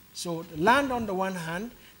sea. So the land on the one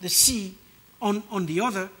hand, the sea on the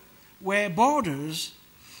other, where borders,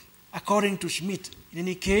 according to Schmitt, in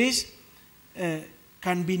any case,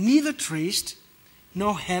 can be neither traced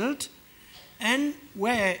nor held, and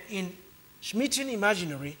where in Schmittian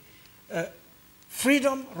imaginary,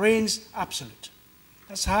 freedom reigns absolute.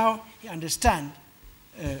 That's how he understands,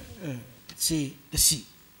 let's say, the sea.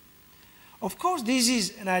 Of course, this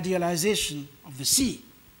is an idealization of the sea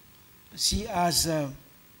as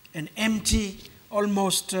an empty,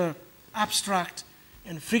 almost abstract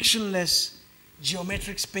and frictionless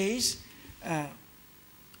geometric space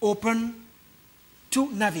open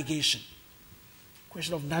to navigation.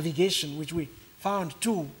 Question of navigation, which we found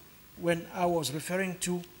too when I was referring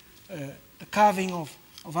to the carving of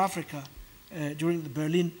Africa during the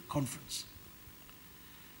Berlin conference.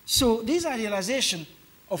 So this idealization,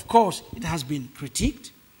 of course, it has been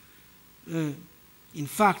critiqued. In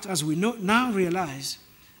fact, as we now realize,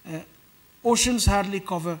 oceans hardly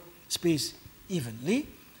cover space evenly.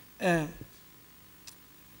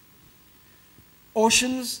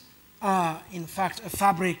 Oceans are, in fact, a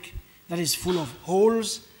fabric that is full of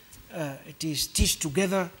holes. It is stitched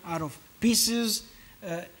together out of pieces.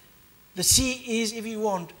 The sea is, if you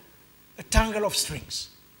want, a tangle of strings.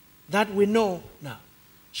 That we know now.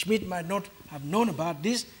 Schmitt might not have known about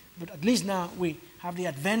this, but at least now we have the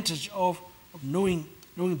advantage of knowing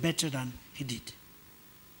better than he did.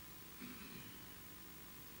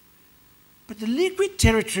 But the liquid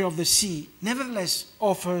territory of the sea nevertheless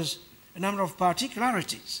offers a number of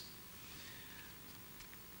particularities.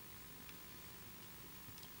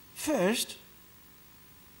 First,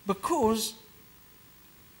 because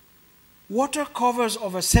water covers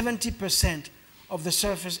over 70% of the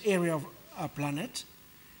surface area of our planet,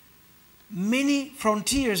 many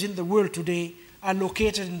frontiers in the world today are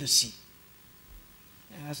located in the sea.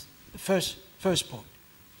 That's the first point.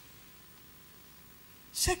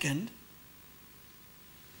 Second,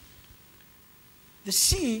 the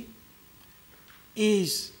sea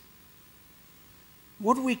is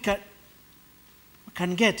what we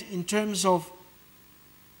can get in terms of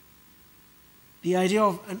the idea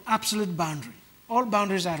of an absolute boundary. All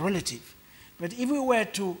boundaries are relative. But if we were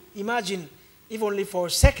to imagine, if only for a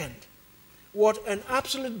second, what an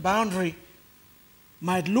absolute boundary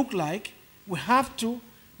might look like, we have to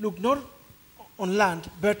look not on land,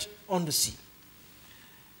 but on the sea.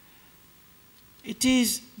 It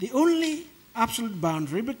is the only absolute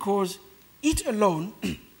boundary because it alone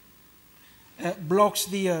blocks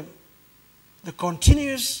the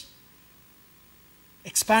continuous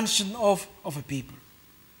expansion of a people.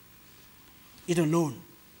 It alone.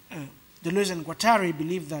 Deleuze and Guattari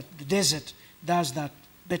believe that the desert does that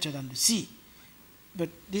better than the sea. But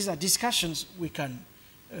these are discussions we can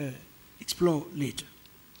explore later.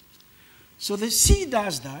 So the sea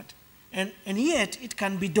does that, and yet it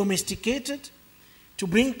can be domesticated to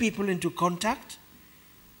bring people into contact.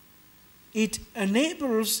 It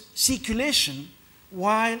enables circulation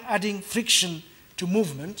while adding friction to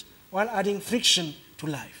movement, while adding friction to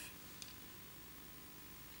life.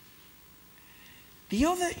 The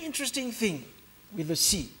other interesting thing with the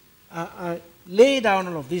sea, I lay down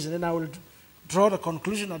all of this and then I will draw the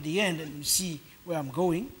conclusion at the end and you see where I'm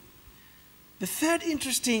going. The third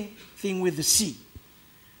interesting thing with the sea,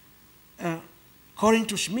 according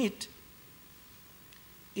to Schmitt,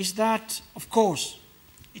 is that, of course,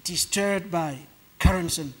 it is stirred by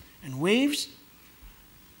currents and waves,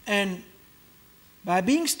 and by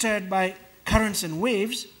being stirred by currents and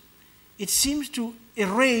waves, it seems to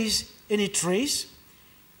erase any trace,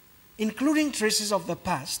 including traces of the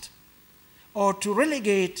past, or to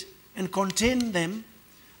relegate and contain them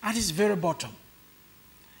at its very bottom.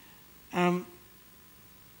 And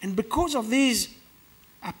because of this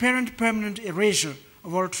apparent permanent erasure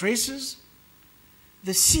of all traces,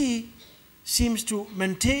 the sea seems to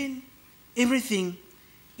maintain everything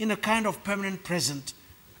in a kind of permanent present,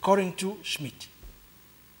 according to Schmidt.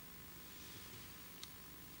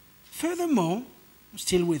 Furthermore,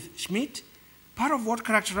 still with Schmidt, part of what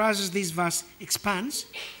characterizes this vast expanse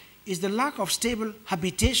is the lack of stable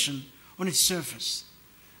habitation on its surface.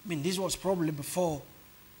 I mean, this was probably before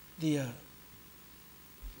the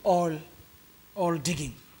oil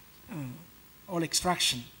digging, oil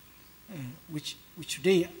extraction, which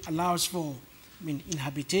today allows for,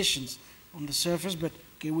 inhabitations on the surface, but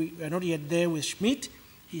okay, we are not yet there with Schmidt.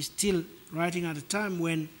 He's still writing at a time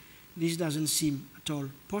when this doesn't seem at all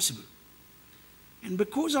possible. And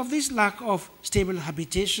because of this lack of stable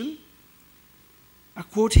habitation, I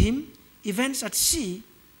quote him, events at sea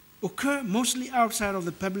occur mostly outside of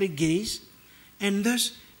the public gaze and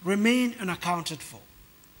thus remain unaccounted for.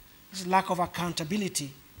 This lack of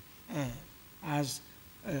accountability as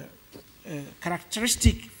a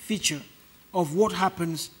characteristic feature of what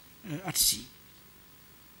happens at sea.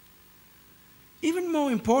 Even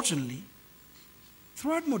more importantly,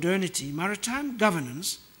 throughout modernity, maritime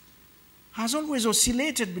governance has always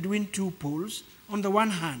oscillated between two poles. On the one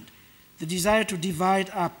hand, the desire to divide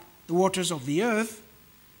up the waters of the earth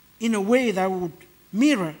in a way that would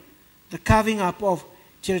mirror the carving up of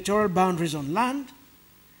territorial boundaries on land,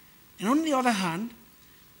 and on the other hand,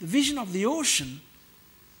 the vision of the ocean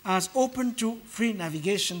as open to free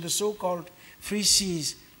navigation, the so-called free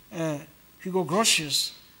seas Hugo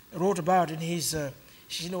Grotius wrote about in his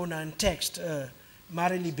Shinonan text,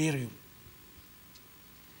 Mare Liberum.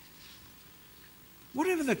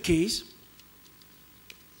 Whatever the case,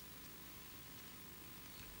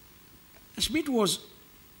 Schmidt was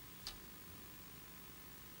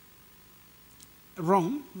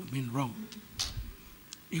wrong.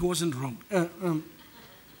 He wasn't wrong.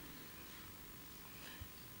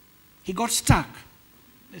 He got stuck.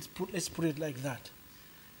 Let's put it like that.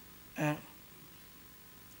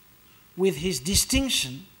 With his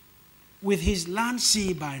distinction, with his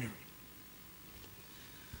land-sea binary.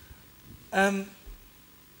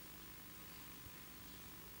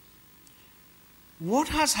 What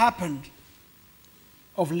has happened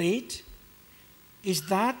of late is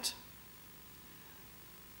that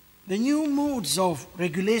the new modes of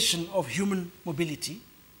regulation of human mobility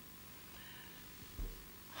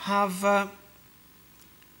have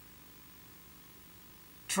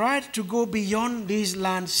tried to go beyond this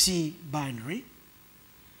land-sea binary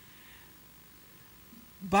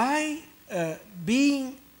by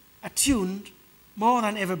being attuned more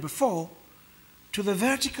than ever before to the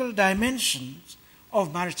vertical dimensions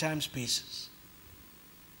of maritime spaces.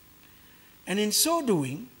 And in so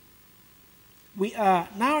doing, we are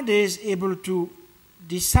nowadays able to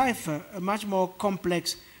decipher a much more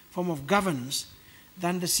complex form of governance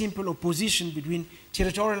than the simple opposition between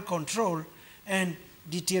territorial control and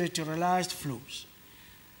deterritorialized flows.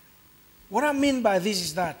 What I mean by this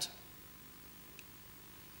is that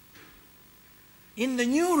in the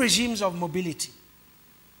new regimes of mobility,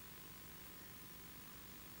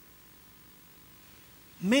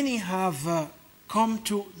 many have come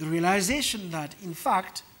to the realization that, in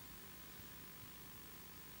fact,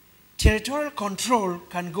 territorial control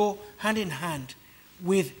can go hand in hand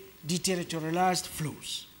with deterritorialized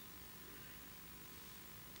flows.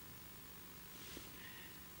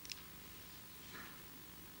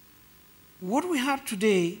 What we have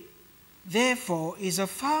today, therefore, is a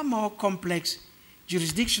far more complex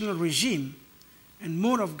jurisdictional regime and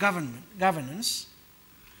mode of governance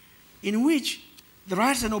in which the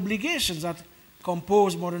rights and obligations that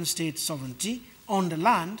compose modern state sovereignty on the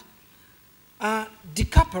land are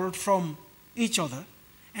decoupled from each other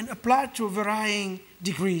and applied to varying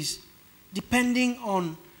degrees depending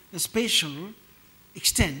on the spatial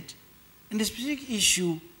extent and the specific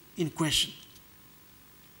issue in question.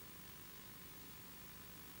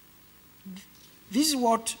 This is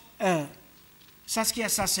what Saskia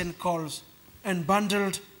Sassen calls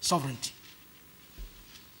unbundled sovereignty.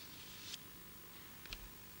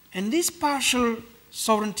 And these partial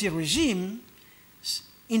sovereignty regimes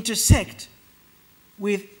intersect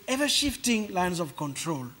with ever-shifting lines of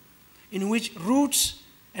control in which routes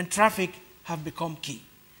and traffic have become key.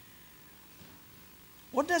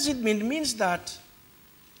 What does it mean? It means that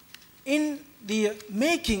in the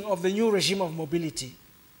making of the new regime of mobility,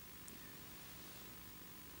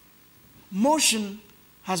 motion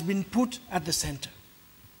has been put at the center.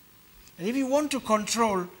 And if you want to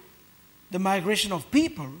control the migration of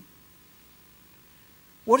people,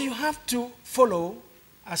 what you have to follow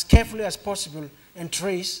as carefully as possible and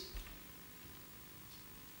trace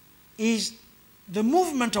is the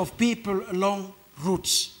movement of people along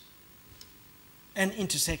routes and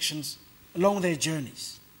intersections along their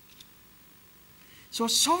journeys. So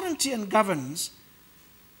sovereignty and governance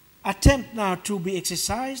attempt now to be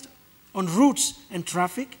exercised on routes and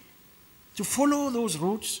traffic, to follow those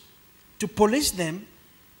routes, to police them,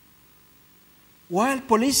 while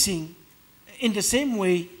policing in the same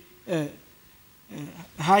way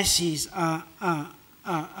high seas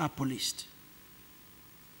are policed.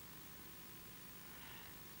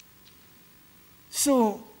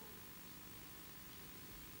 So,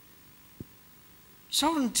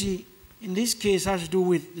 sovereignty in this case has to do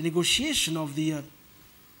with the negotiation of the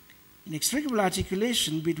inextricable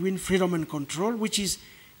articulation between freedom and control, which is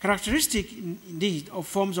characteristic indeed of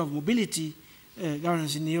forms of mobility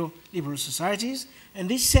governance in neoliberal societies. And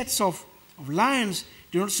these sets of lines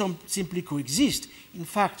do not simply coexist. In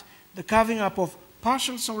fact, the carving up of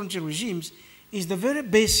partial sovereignty regimes is the very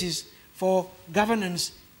basis for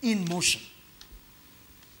governance in motion.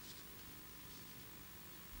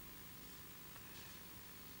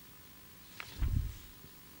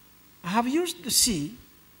 I have used the sea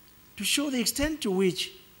to show the extent to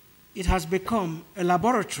which it has become a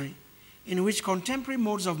laboratory in which contemporary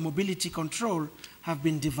modes of mobility control have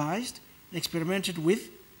been devised and experimented with,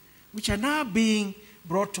 which are now being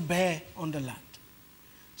brought to bear on the land.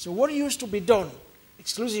 So what used to be done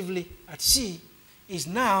exclusively at sea is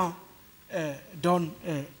now done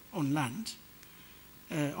on land.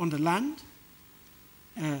 On the land,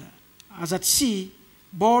 as at sea,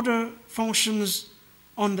 border functions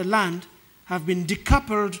on the land have been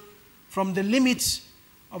decoupled from the limits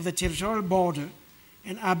of the territorial border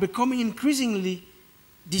and are becoming increasingly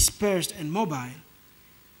dispersed and mobile,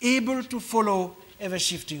 able to follow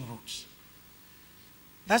ever-shifting routes.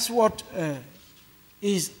 That's what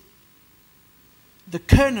is the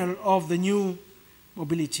kernel of the new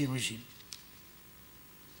mobility regime.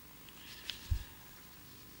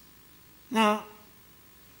 Now,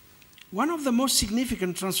 one of the most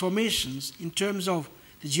significant transformations in terms of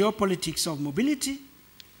the geopolitics of mobility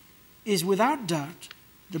is without doubt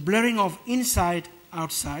the blurring of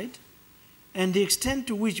inside-outside and the extent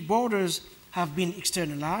to which borders have been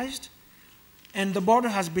externalized, and the border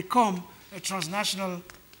has become a transnational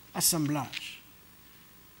assemblage.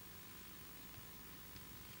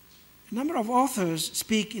 A number of authors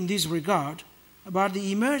speak in this regard about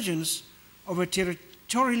the emergence of a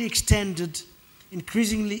territorially extended,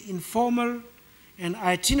 increasingly informal and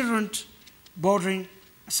itinerant bordering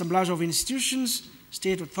assemblage of institutions,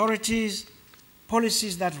 state authorities,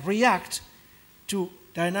 policies that react to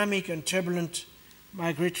dynamic and turbulent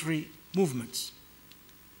migratory movements.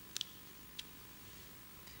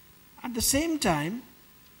 At the same time,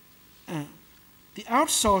 the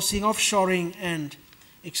outsourcing, offshoring, and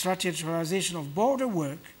extraterritorialization of border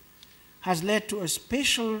work has led to a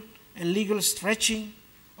spatial and legal stretching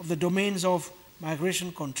of the domains of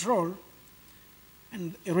migration control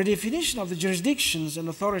and a redefinition of the jurisdictions and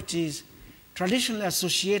authorities traditionally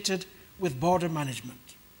associated with border management.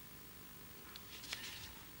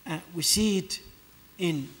 We see it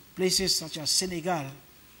in places such as Senegal,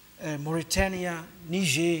 Mauritania,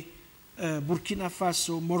 Niger, Burkina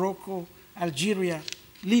Faso, Morocco, Algeria,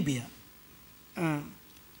 Libya,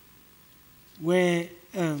 where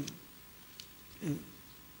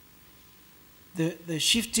the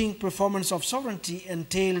shifting performance of sovereignty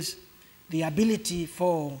entails the ability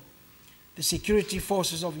for the security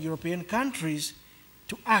forces of European countries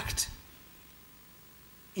to act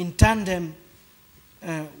in tandem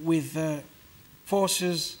with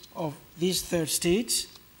forces of these third states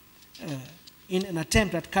in an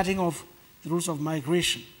attempt at cutting off the routes of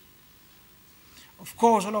migration. Of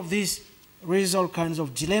course, all of this raises all kinds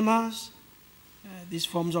of dilemmas, these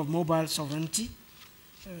forms of mobile sovereignty,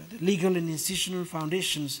 the legal and institutional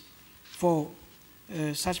foundations for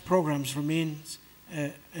such programs remains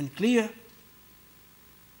unclear,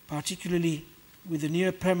 particularly with the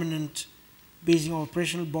near permanent basing of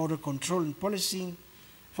operational border control and policing.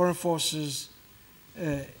 Foreign forces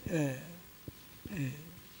are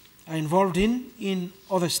involved in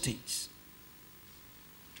other states.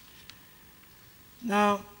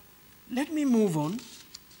 Now, let me move on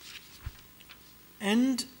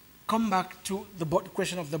and come back to the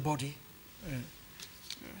question of the body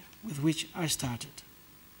with which I started.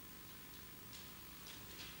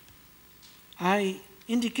 I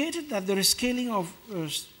indicated that the rescaling of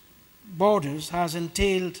borders has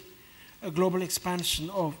entailed a global expansion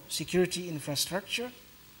of security infrastructure,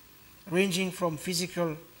 ranging from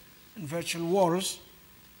physical and virtual walls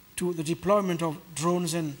to the deployment of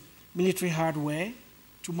drones and military hardware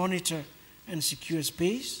to monitor and secure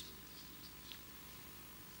space.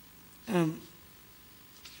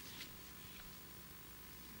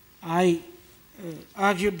 I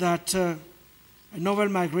argued that a novel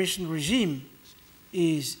migration regime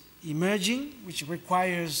is emerging, which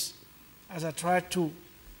requires, as I tried to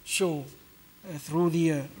show through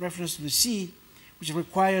the reference to the sea, which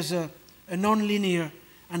requires a non-linear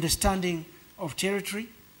understanding of territory.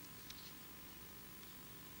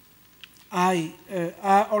 I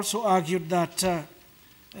also argued that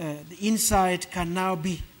the inside can now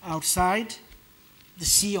be outside, the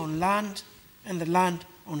sea on land, and the land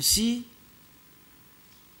on sea.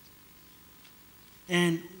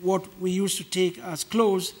 And what we used to take as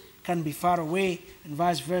close can be far away, and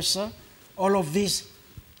vice versa. All of this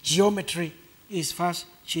geometry is fast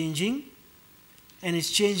changing, and it's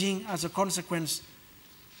changing as a consequence.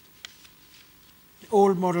 The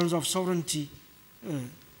old models of sovereignty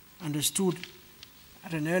understood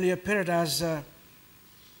at an earlier period as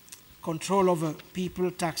control over people,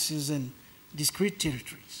 taxes, and discrete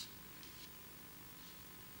territories.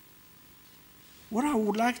 What I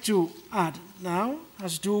would like to add now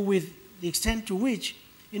has to do with the extent to which,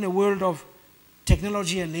 in a world of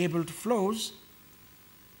technology-enabled flows,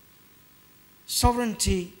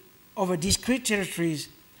 sovereignty over discrete territories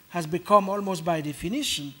has become almost by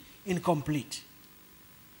definition incomplete.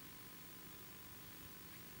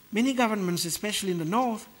 Many governments, especially in the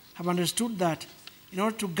North, have understood that in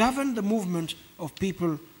order to govern the movement of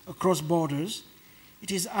people across borders,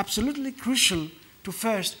 it is absolutely crucial to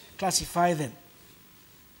first classify them.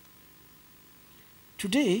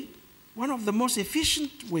 Today, one of the most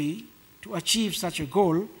efficient ways to achieve such a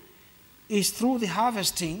goal is through the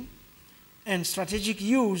harvesting and strategic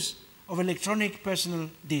use of electronic personal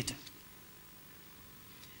data.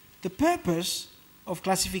 The purpose of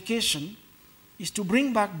classification is to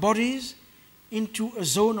bring back bodies into a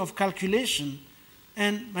zone of calculation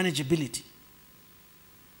and manageability.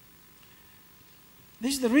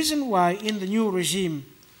 This is the reason why in the new regime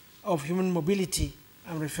of human mobility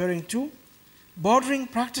I'm referring to, bordering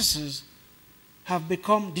practices have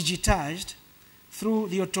become digitized through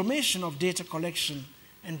the automation of data collection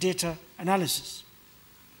and data analysis.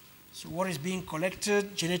 So what is being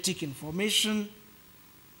collected? Genetic information.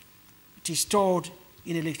 It is stored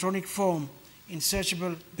in electronic form in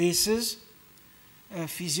searchable bases,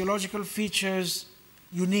 physiological features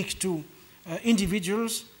unique to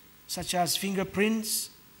individuals, such as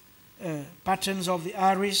fingerprints, patterns of the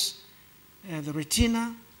iris, the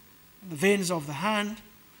retina, the veins of the hand,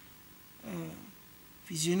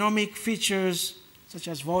 physiognomic features such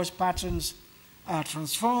as voice patterns are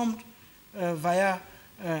transformed via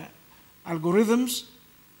algorithms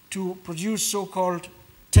to produce so-called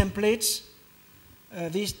templates.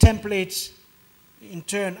 These templates in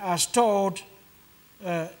turn are stored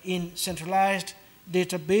in centralized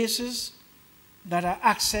databases that are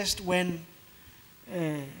accessed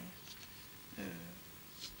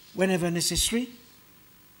whenever necessary.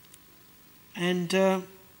 And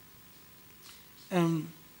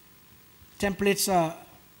templates are,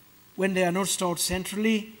 when they are not stored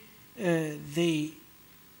centrally, they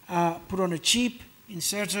are put on a chip,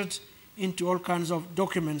 inserted into all kinds of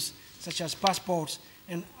documents such as passports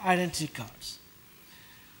and identity cards.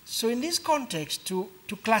 So in this context, to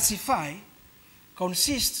classify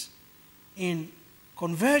consists in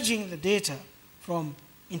converging the data from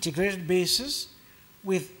integrated bases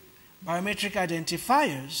with biometric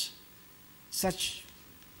identifiers such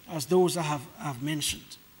as those I have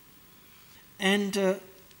mentioned. And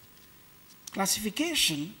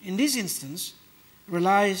classification in this instance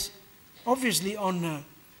relies obviously on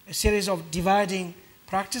a series of dividing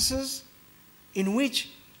practices in which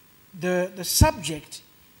the subject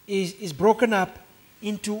is broken up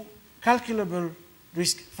into calculable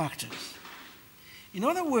risk factors. In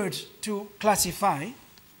other words, to classify,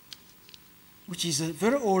 which is a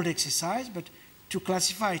very old exercise, but to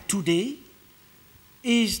classify today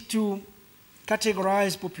is to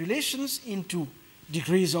categorize populations into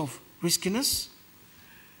degrees of riskiness,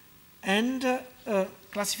 and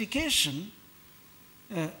classification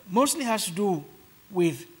mostly has to do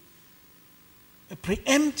with a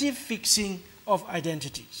preemptive fixing of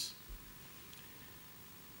identities.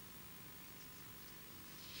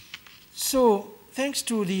 So, thanks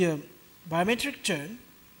to the biometric turn,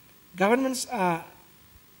 governments are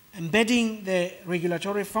embedding their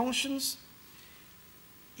regulatory functions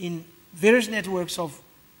in various networks of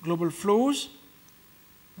global flows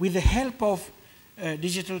with the help of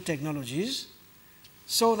digital technologies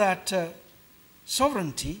so that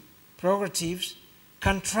sovereignty, prerogatives,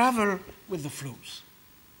 can travel with the flows.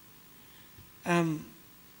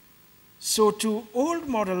 So to old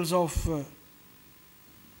models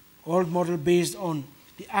based on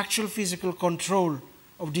the actual physical control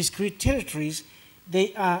of discrete territories,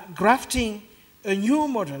 they are grafting a new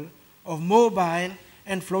model of mobile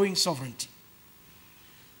and flowing sovereignty.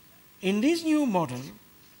 In this new model,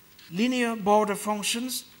 linear border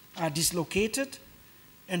functions are dislocated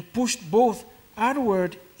and pushed both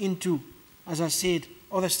outward into, as I said,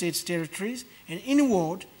 other states' territories, and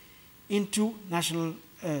inward into national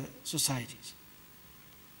societies.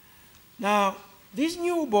 Now, this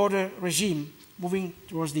new border regime, moving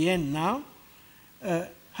towards the end now,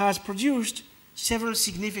 has produced several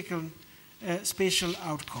significant spatial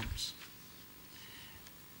outcomes.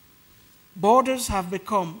 Borders have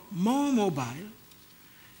become more mobile,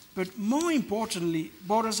 but more importantly,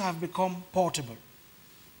 borders have become portable.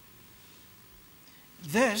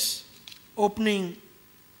 Thus, opening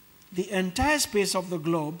the entire space of the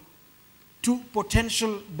globe to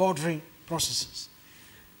potential bordering processes.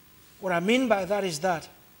 What I mean by that is that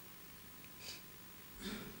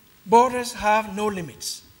borders have no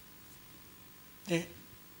limits. They are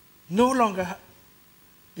no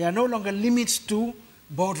longer limits to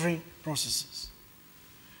bordering processes.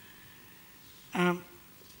 There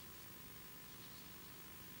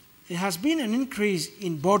has been an increase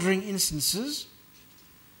in bordering instances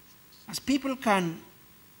as people can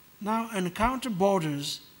now encounter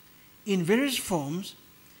borders in various forms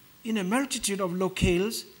in a multitude of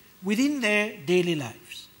locales within their daily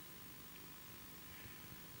lives.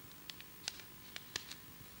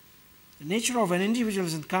 The nature of an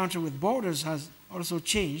individual's encounter with borders has also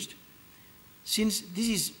changed, since this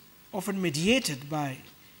is often mediated by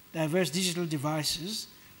diverse digital devices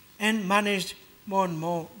and managed more and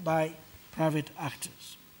more by private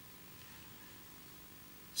actors.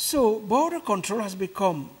 So border control has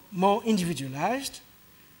become more individualized,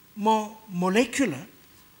 more molecular,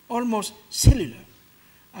 almost cellular,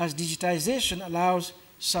 as digitization allows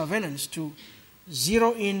surveillance to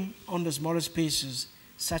zero in on the smaller spaces,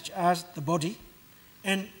 such as the body,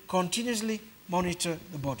 and continuously monitor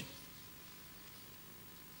the body.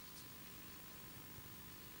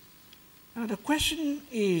 Now the question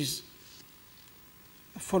is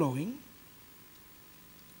the following: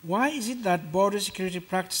 why is it that border security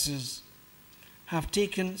practices have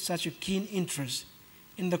taken such a keen interest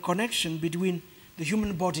in the connection between the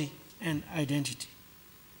human body and identity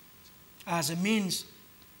as a means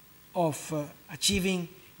of achieving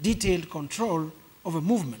detailed control of a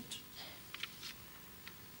movement?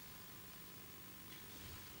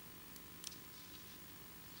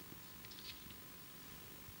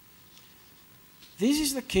 This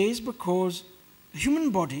is the case because the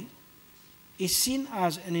human body is seen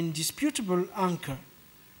as an indisputable anchor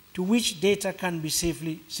to which data can be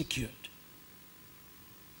safely secured.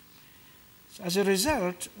 So as a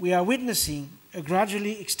result, we are witnessing a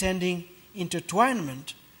gradually extending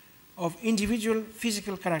intertwinement of individual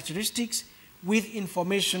physical characteristics with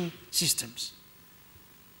information systems,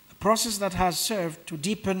 a process that has served to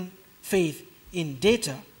deepen faith in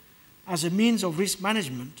data as a means of risk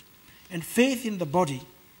management and faith in the body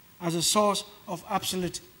as a source of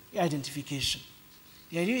absolute identification.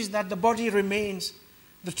 The idea is that the body remains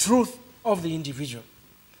the truth of the individual.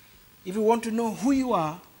 If you want to know who you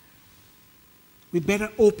are, we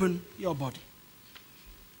better open your body.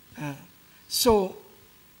 So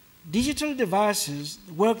digital devices,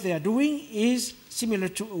 the work they are doing is similar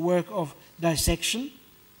to a work of dissection.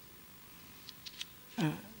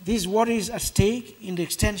 This is what is at stake in the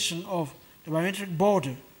extension of the biometric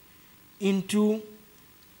border into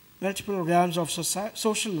multiple realms of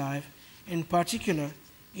social life, in particular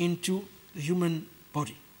into the human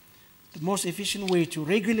body. The most efficient way to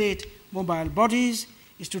regulate mobile bodies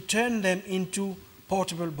is to turn them into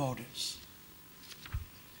portable borders.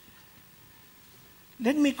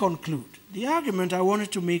 Let me conclude. The argument I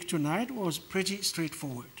wanted to make tonight was pretty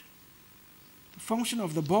straightforward. The function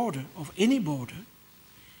of the border, of any border,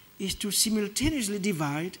 is to simultaneously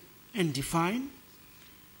divide and define,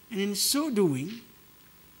 and in so doing,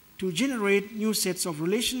 to generate new sets of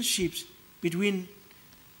relationships between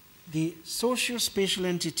the socio-spatial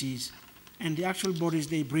entities and the actual bodies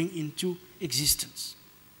they bring into existence.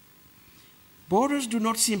 Borders do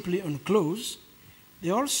not simply enclose, they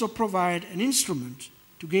also provide an instrument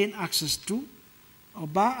to gain access to or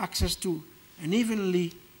bar access to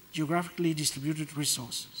unevenly geographically distributed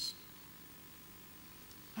resources.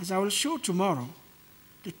 As I will show tomorrow,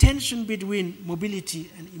 the tension between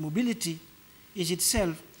mobility and immobility is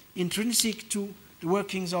itself intrinsic to the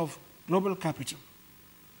workings of global capital.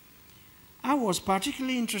 I was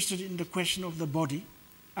particularly interested in the question of the body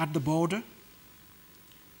at the border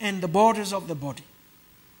and the borders of the body,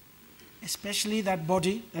 especially that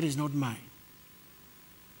body that is not mine.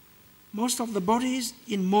 Most of the bodies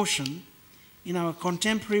in motion in our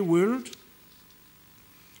contemporary world,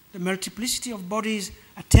 the multiplicity of bodies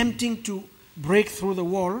attempting to break through the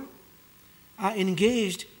wall, are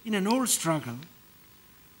engaged in an old struggle,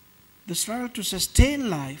 the struggle to sustain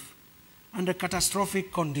life under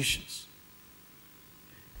catastrophic conditions.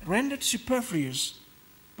 Rendered superfluous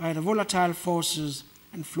by the volatile forces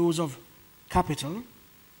and flows of capital,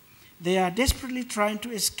 they are desperately trying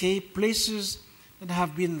to escape places that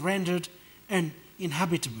have been rendered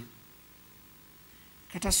uninhabitable.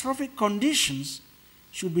 Catastrophic conditions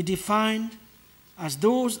should be defined as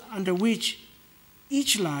those under which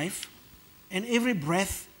each life and every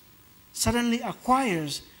breath suddenly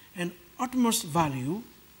acquires an utmost value,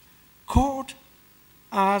 caught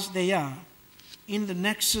as they are in the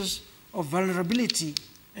nexus of vulnerability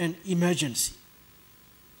and emergency.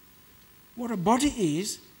 What a body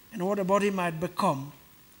is and what a body might become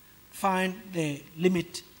find their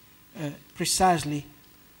limit precisely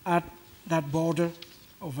at that border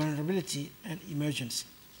of vulnerability and emergency.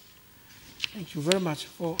 Thank you very much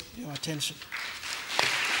for your attention.